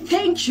 Father, we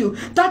thank you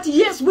that,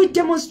 yes, we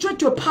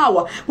demonstrate your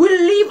power. We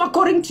live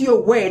according to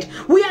your word.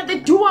 We are the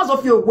doers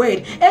of your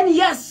word. And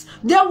yes,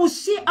 they will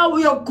see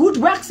your good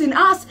works in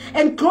us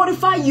and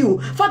glorify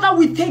you. Father,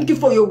 we thank you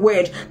for your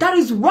word that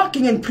is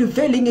working and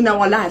prevailing in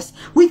our lives.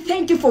 We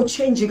thank you for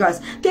changing us.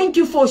 Thank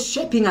you for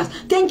shaping us.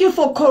 Thank you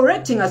for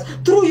correcting us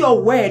through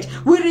your word.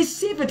 We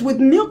receive it with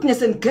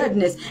meekness and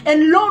gladness.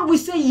 And Lord, we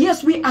say,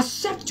 yes, we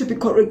accept to be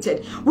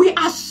corrected. We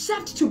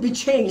accept to be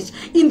changed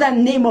in the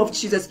name of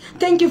Jesus.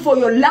 Thank you for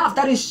your love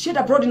that is shed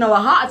abroad in our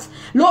hearts.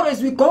 Lord,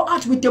 as we go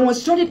out, we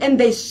demonstrate it and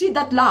they see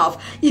that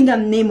love in the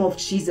name of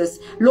Jesus.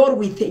 Lord,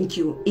 we thank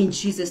you. In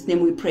Jesus'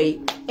 name we pray.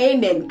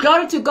 Amen.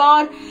 Glory to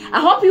God. I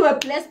hope you were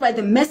blessed by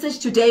the message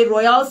today,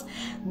 Royals.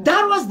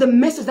 That was the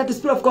message that the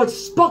Spirit of God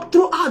spoke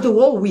throughout the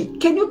whole week.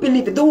 Can you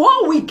believe it? The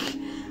whole week.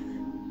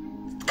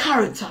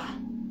 Character.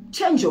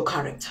 Change your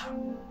character.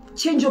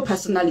 Change your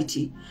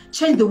personality.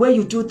 Change the way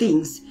you do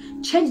things.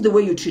 Change the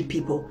way you treat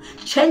people.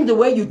 Change the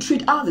way you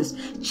treat others.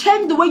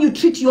 Change the way you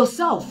treat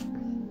yourself.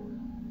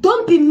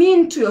 Don't be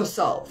mean to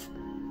yourself.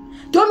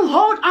 Don't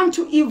hold on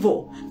to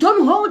evil.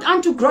 Don't hold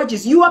on to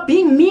grudges. You are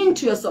being mean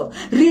to yourself.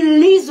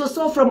 Release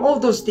yourself from all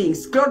those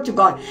things. Glory to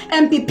God.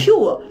 And be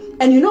pure.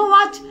 And you know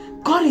what?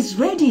 God is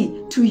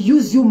ready to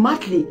use you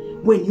mightily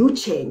when you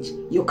change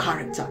your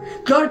character.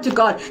 Glory to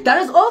God.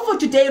 That is all for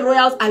today,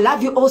 Royals. I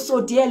love you all so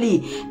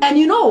dearly. And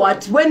you know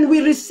what? When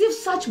we receive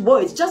such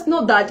words, just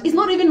know that it's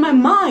not even my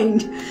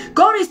mind.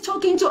 God is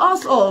talking to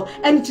us all,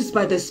 and it is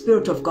by the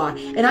Spirit of God.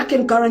 And I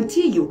can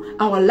guarantee you,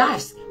 our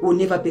lives will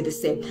never be the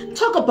same.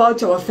 Talk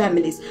about our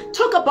families.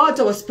 Talk about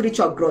our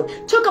spiritual growth.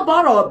 Talk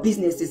about our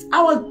businesses,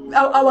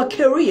 our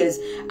careers,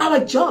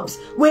 our jobs,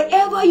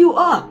 wherever you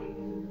are.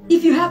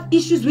 If you have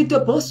issues with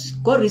your boss,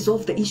 go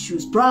resolve the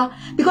issues, bruh.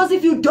 Because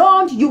if you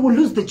don't, you will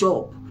lose the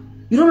job.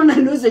 You don't want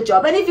to lose the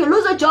job. And if you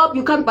lose a job,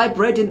 you can't buy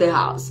bread in the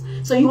house.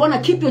 So you want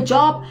to keep your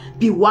job,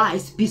 be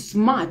wise, be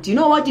smart. You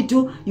know what you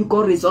do? You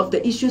go resolve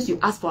the issues, you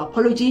ask for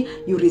apology,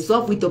 you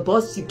resolve with the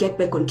boss, you get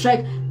back on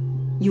track,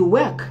 you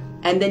work.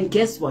 And then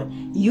guess what?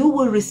 You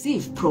will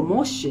receive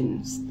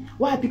promotions.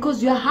 Why?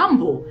 Because you are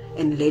humble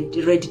and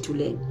ready to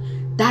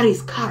learn. That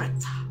is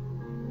character.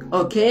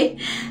 Okay,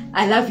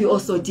 I love you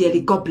also dearly.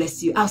 God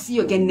bless you. I'll see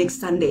you again next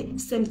Sunday,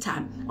 same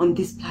time on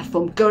this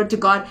platform. Glory to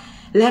God.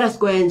 Let us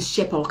go and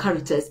shape our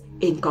characters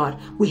in God.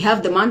 We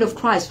have the mind of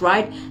Christ,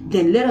 right?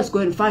 Then let us go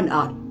and find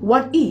out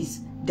what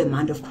is the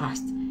mind of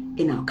Christ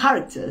in our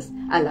characters.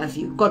 I love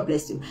you. God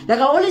bless you. Like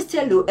I always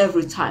tell you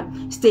every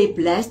time, stay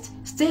blessed,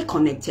 stay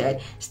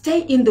connected,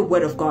 stay in the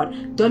word of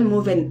God. Don't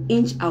move an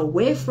inch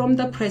away from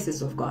the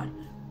presence of God.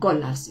 God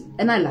loves you,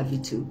 and I love you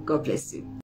too. God bless you.